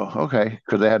 "Oh, okay,"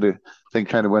 because thing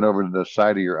kind of went over to the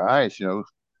side of your eyes,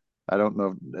 I don't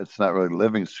know. It's not really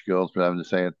living skills, but I'm just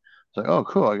saying, it's like, "Oh,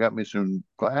 cool. I got me some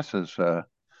glasses,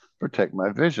 protect my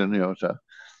vision,"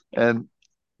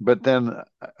 but then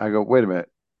I go, "Wait a minute."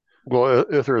 Well,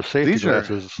 if they're safety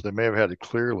glasses, they may have had a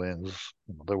clear lens.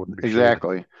 That wouldn't be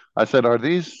exactly. Shade. I said, "Are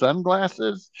these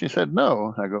sunglasses?" She said,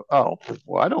 "No." I go, "Oh,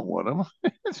 well, I don't want them."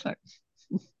 It's like,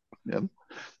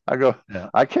 I go,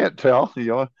 "I can't tell.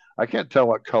 I can't tell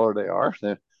what color they are.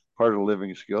 They're part of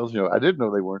living skills. I didn't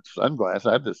know they weren't sunglasses.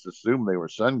 I just assumed they were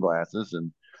sunglasses."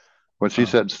 And when she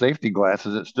said safety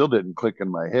glasses, it still didn't click in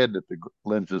my head that the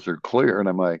lenses are clear. And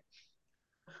I'm like,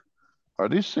 "Are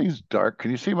these things dark? Can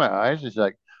you see my eyes?" She's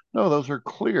like, "No, those are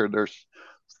clear. They're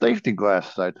safety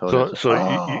glasses." I told her. So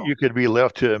you could be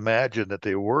left to imagine that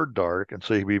they were dark, and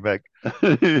so you'd be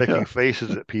making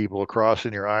faces at people,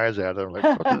 crossing your eyes at them, like,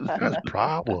 "What's this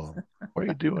problem? What are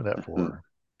you doing that for?"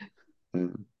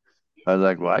 I was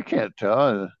like, "Well, I can't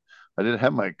tell. I didn't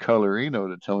have my colorino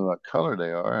to tell me what color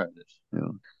they are. I just,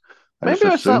 Maybe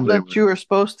it was something that you were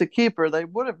supposed to keep, or they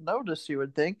would have noticed, you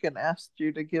would think, and asked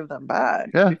you to give them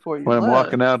back before you when left. I'm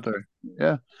walking out there.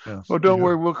 Yeah. Well, don't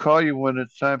worry. We'll call you when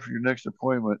it's time for your next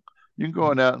appointment. You can go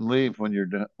on out and leave when you're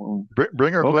done.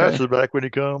 Bring our glasses back when you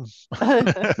come.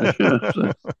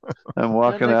 I'm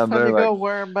walking out there you like, go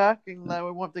wear them back, and I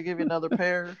would want to give you another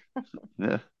pair.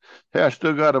 yeah. Hey, I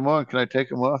still got them on. Can I take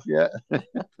them off yet?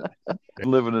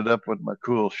 Living it up with my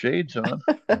cool shades on.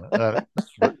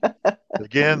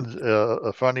 Again,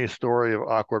 a funny story of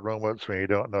awkward moments when you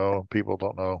don't know, people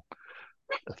don't know.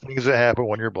 Things that happen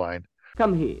when you're blind.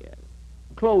 Come here.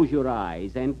 Close your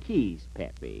eyes and kiss,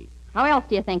 Peppy. How else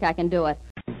do you think I can do it?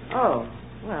 Oh,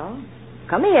 well,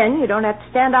 come in. You don't have to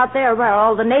stand out there where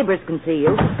all the neighbors can see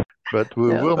you. But we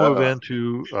will move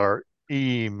into our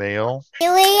email.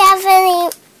 Do we have any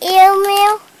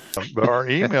email? Our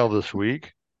email this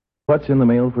week. What's in the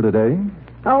mail for today?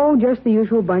 Oh, just the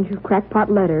usual bunch of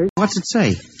crackpot letters. What's it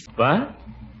say? What?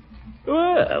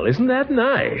 Well, isn't that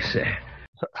nice?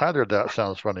 Hi there, That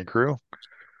Sounds Funny crew.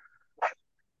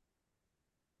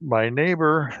 My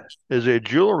neighbor is a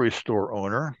jewelry store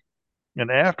owner, and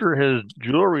after his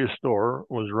jewelry store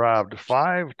was robbed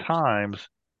 5 times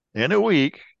in a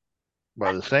week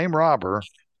by the same robber,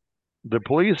 the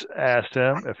police asked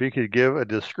him if he could give a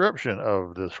description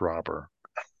of this robber.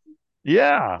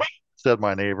 Yeah, said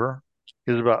my neighbor.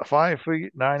 He's about 5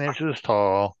 feet 9 inches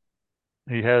tall.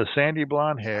 He has sandy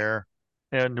blonde hair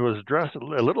and was dressed a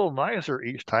little nicer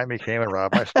each time he came and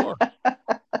robbed my store.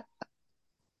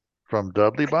 From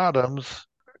Dudley Bottoms.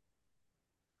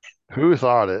 Who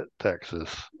thought it,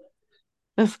 Texas?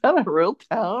 Is that a real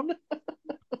town?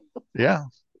 Yeah.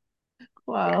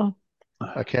 Wow.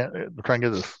 I'm trying to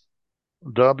get this.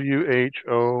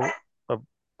 WHO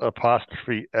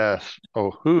apostrophe S.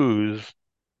 Oh, whose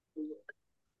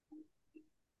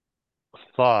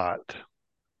thought?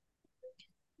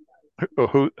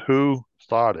 Who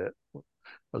thought it? I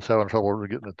was having trouble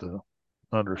getting it to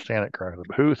understand it correctly.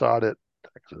 But who thought it,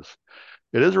 Texas?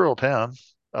 It is a real town.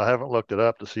 I haven't looked it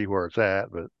up to see where it's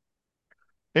at, but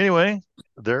anyway,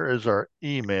 there is our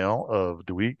email of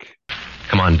the week.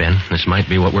 Come on, Ben. This might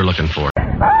be what we're looking for.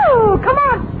 Oh, come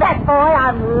on, fat boy.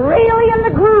 I'm really in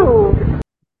the groove.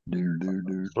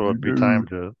 So it'd be time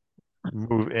to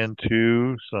move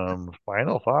into some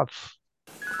final thoughts.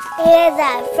 Here's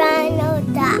our final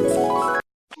thoughts.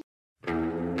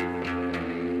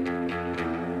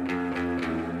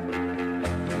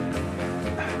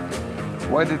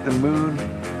 Why did the moon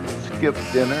skip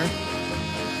dinner?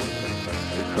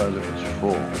 Because it was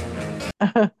full.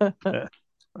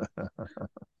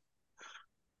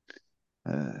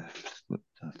 Slip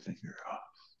the finger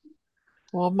off.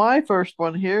 Well, my first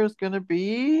one here is going to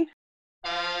be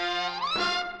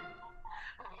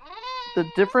the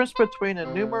difference between a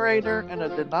numerator and a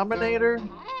denominator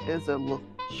is a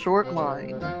short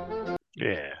line.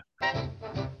 Yeah.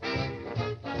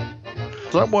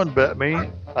 Someone bet me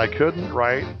I couldn't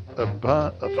write a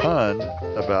pun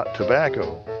about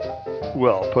tobacco.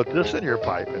 Well, put this in your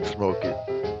pipe and smoke it.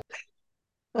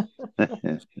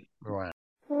 Wow.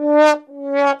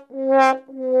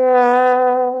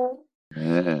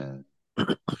 Yeah.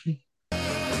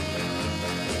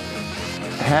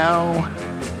 How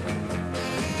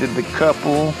did the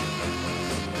couple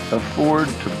afford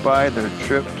to buy their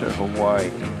trip to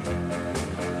Hawaii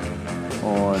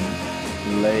on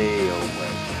layaway?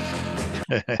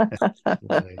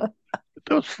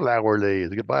 Those flower lays,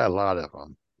 you could buy a lot of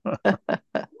them.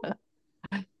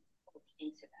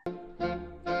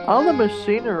 All the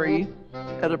machinery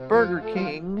at a Burger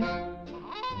King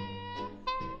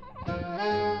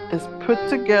is put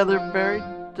together very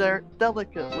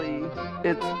delicately.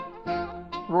 It's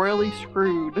royally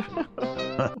screwed.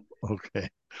 Okay.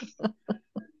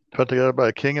 Put together by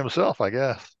the king himself, I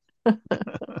guess.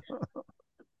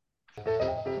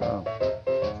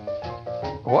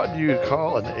 What do you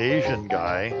call an Asian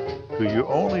guy who you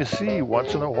only see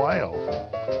once in a while?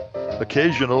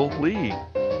 Occasionally.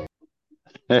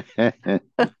 Yeah.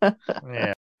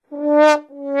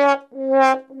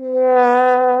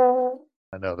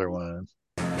 Another one.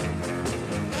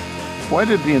 Why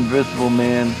did the Invisible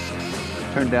Man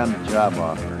turn down the job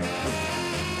offer?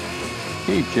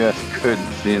 He just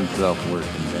couldn't see himself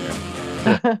working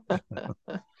there.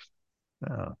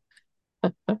 Oh.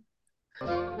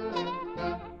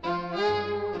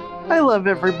 I love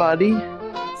everybody.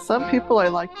 Some people I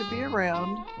like to be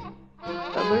around.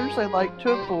 Others I like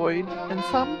to avoid. And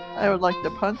some I would like to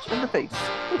punch in the face.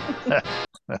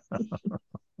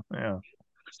 Yeah.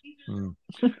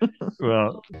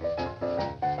 Well,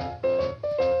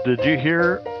 did you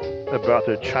hear about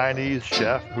the Chinese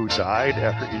chef who died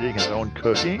after eating his own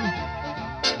cooking?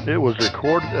 It was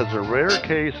recorded as a rare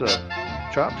case of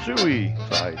chop suey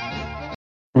side.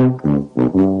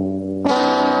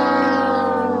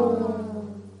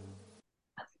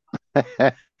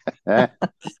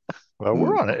 Well,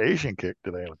 we're on an Asian kick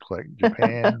today. Looks like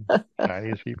Japan,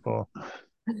 Chinese people.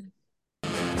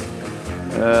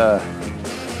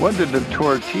 What did the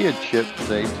tortilla chip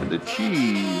say to the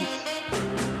cheese?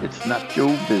 It's not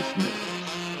your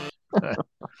business.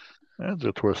 That's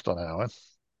a twist on that one.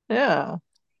 Yeah.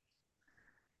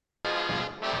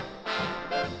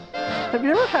 Have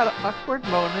you ever had an awkward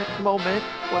moment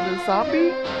when a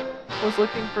zombie was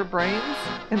looking for brains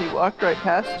and he walked right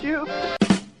past you?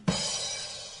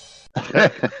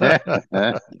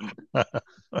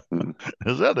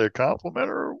 Is that a compliment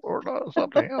or not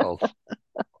something else?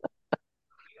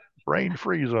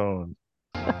 Brain-free zone.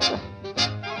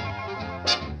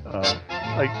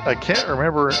 I can't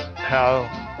remember how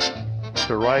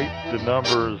to write the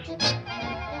numbers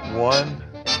 1,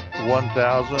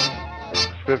 1,000,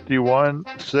 51,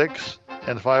 6,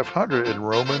 and 500 in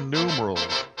Roman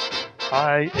numerals.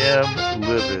 I am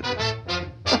livid.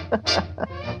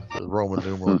 The Roman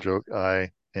numeral joke.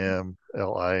 I am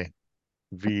LIVID.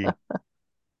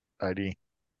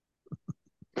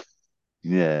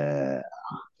 Yeah.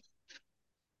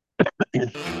 I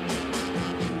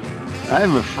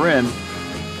have a friend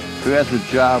who has a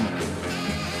job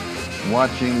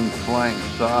watching flying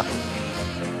saucers.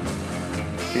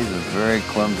 He's a very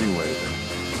clumsy waiter.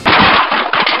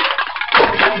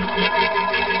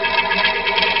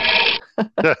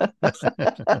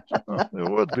 It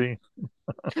would be.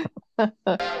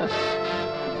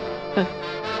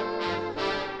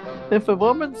 If a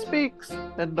woman speaks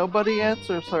and nobody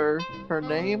answers her, her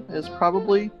name is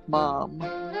probably Mom.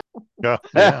 Yeah.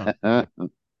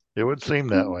 It would seem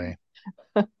that way.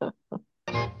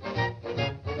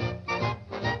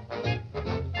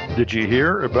 Did you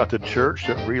hear about the church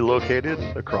that relocated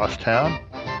across town?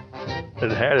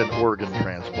 It had an organ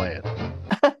transplant.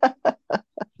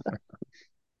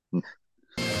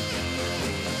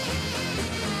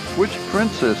 Which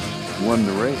princess won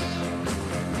the race?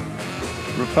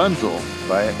 Rapunzel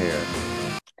by a hair.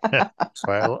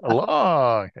 By a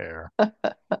long hair.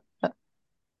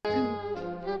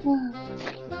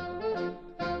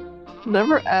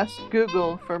 Never asked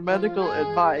Google for medical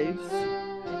advice.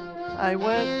 I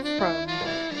went from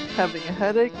having a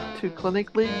headache to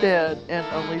clinically dead in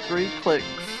only 3 clicks.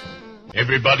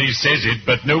 Everybody says it,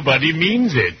 but nobody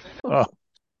means it. Oh.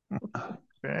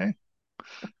 Okay.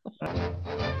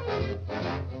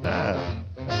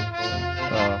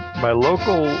 My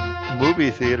local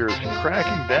movie theater is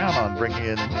cracking down on bringing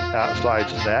in outside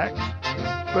snacks,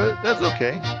 but that's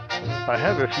okay. I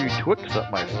have a few Twix up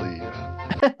my sleeve.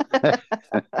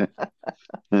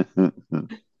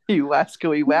 You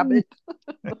wascoey wabbit.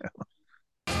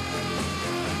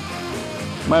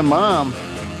 My mom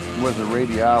was a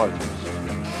radiologist.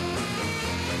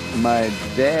 My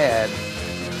dad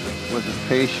was a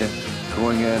patient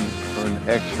going in for an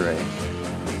x-ray.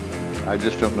 I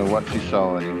just don't know what she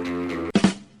saw in him.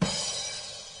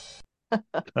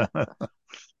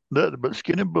 Nothing but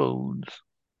skin and bones.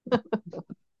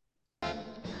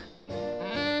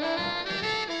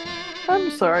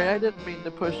 I'm sorry, I didn't mean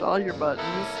to push all your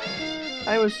buttons.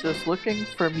 I was just looking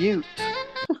for mute.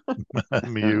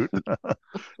 Mute.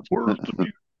 Where's the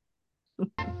mute?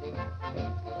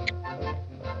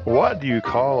 What do you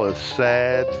call a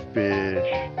sad fish?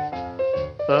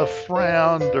 A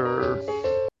flounder.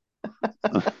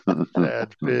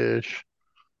 Sad fish.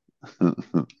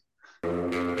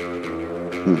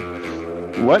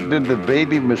 What did the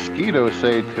baby mosquito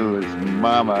say to his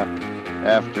mama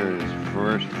after his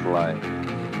first flight?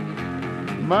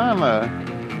 Mama,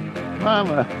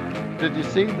 Mama, did you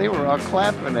see? They were all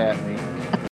clapping at me.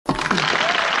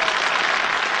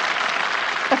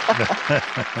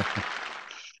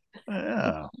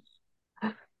 Yeah.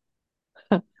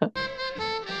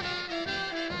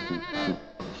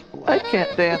 I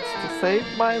can't dance to save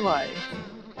my life,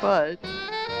 but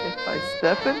if I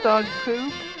step in dog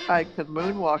poop, I could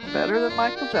moonwalk better than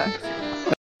Michael Jackson.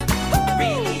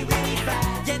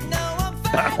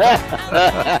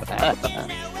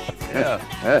 Yeah,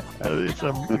 that'd be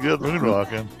some good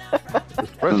moonwalking,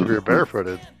 especially if you're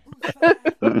barefooted.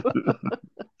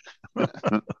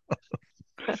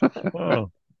 Oh.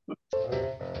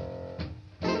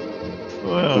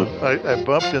 Well, I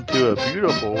bumped into a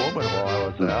beautiful woman while I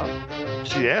was out.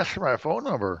 She asked for my phone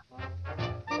number.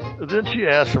 Then she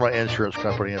asked for my insurance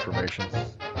company information.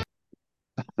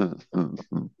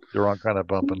 The wrong kind of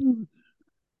bumping.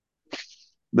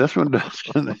 This one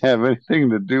doesn't have anything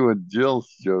to do with Jill's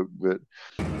joke, but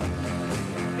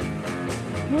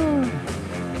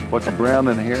what's brown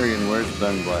and hairy and wears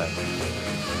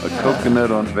sunglasses? A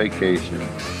coconut on vacation.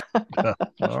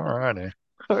 All righty.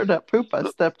 Or that poop I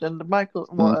stepped into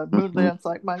moon dance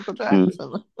like Michael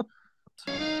Jackson.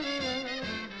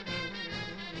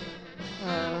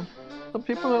 Some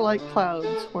people are like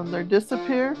clouds. When they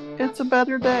disappear, it's a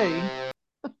better day.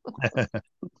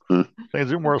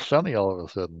 Things are more sunny all of a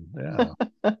sudden. Yeah.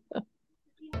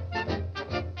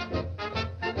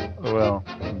 Well,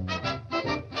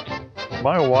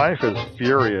 my wife is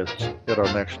furious at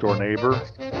our next door neighbor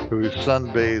who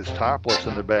sunbathes topless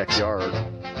in the backyard.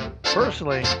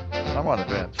 Personally, I'm on the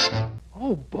fence.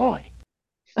 Oh, boy.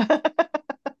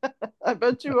 I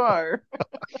bet you are.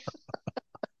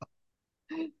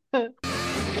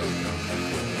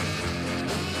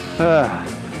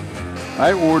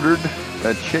 I ordered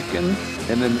a chicken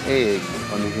and an egg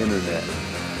on the internet.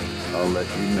 I'll let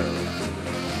you know.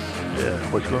 Yeah,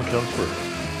 which one comes first?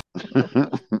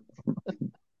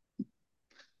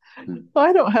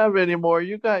 I don't have any more.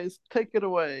 You guys take it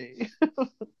away.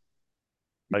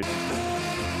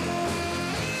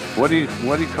 What do you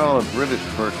call a British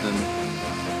person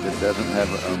that doesn't have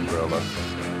an umbrella?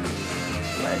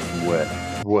 Wet.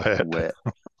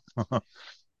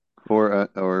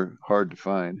 Or hard to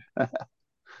find.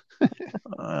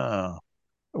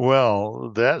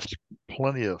 Well, that's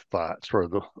plenty of thoughts for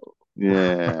the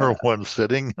for one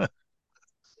sitting.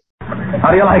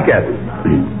 How do you like it?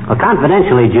 Well,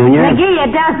 confidentially, Junior. McGee,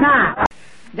 it does not.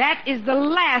 That is the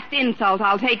last insult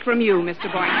I'll take from you,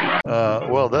 Mr. Boynton.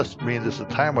 Well, this means it's the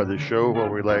time of the show where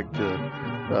we like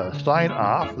to sign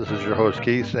off. This is your host,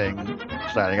 Keith,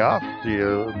 signing off. See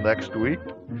you next week.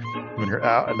 When you're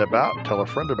out and about, tell a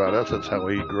friend about us. That's how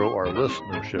we grow our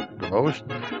listenership the most.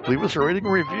 Leave us a rating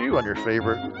and review on your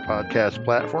favorite podcast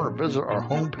platform. Visit our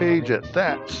homepage at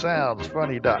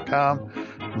thatsoundsfunny.com.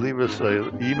 Leave us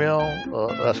an email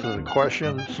asking a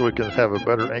question so we can have a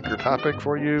better anchor topic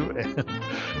for you. And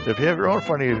if you have your own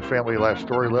funny family life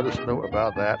story, let us know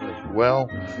about that as well.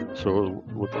 So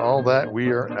with all that,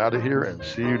 we are out of here and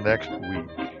see you next week.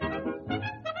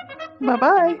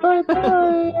 Bye-bye.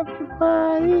 Bye-bye,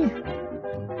 everybody.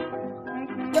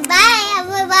 Goodbye,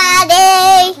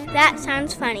 everybody. That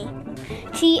sounds funny.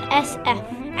 TSF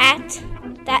at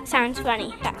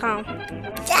thatsoundsfunny.com.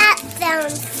 That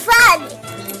sounds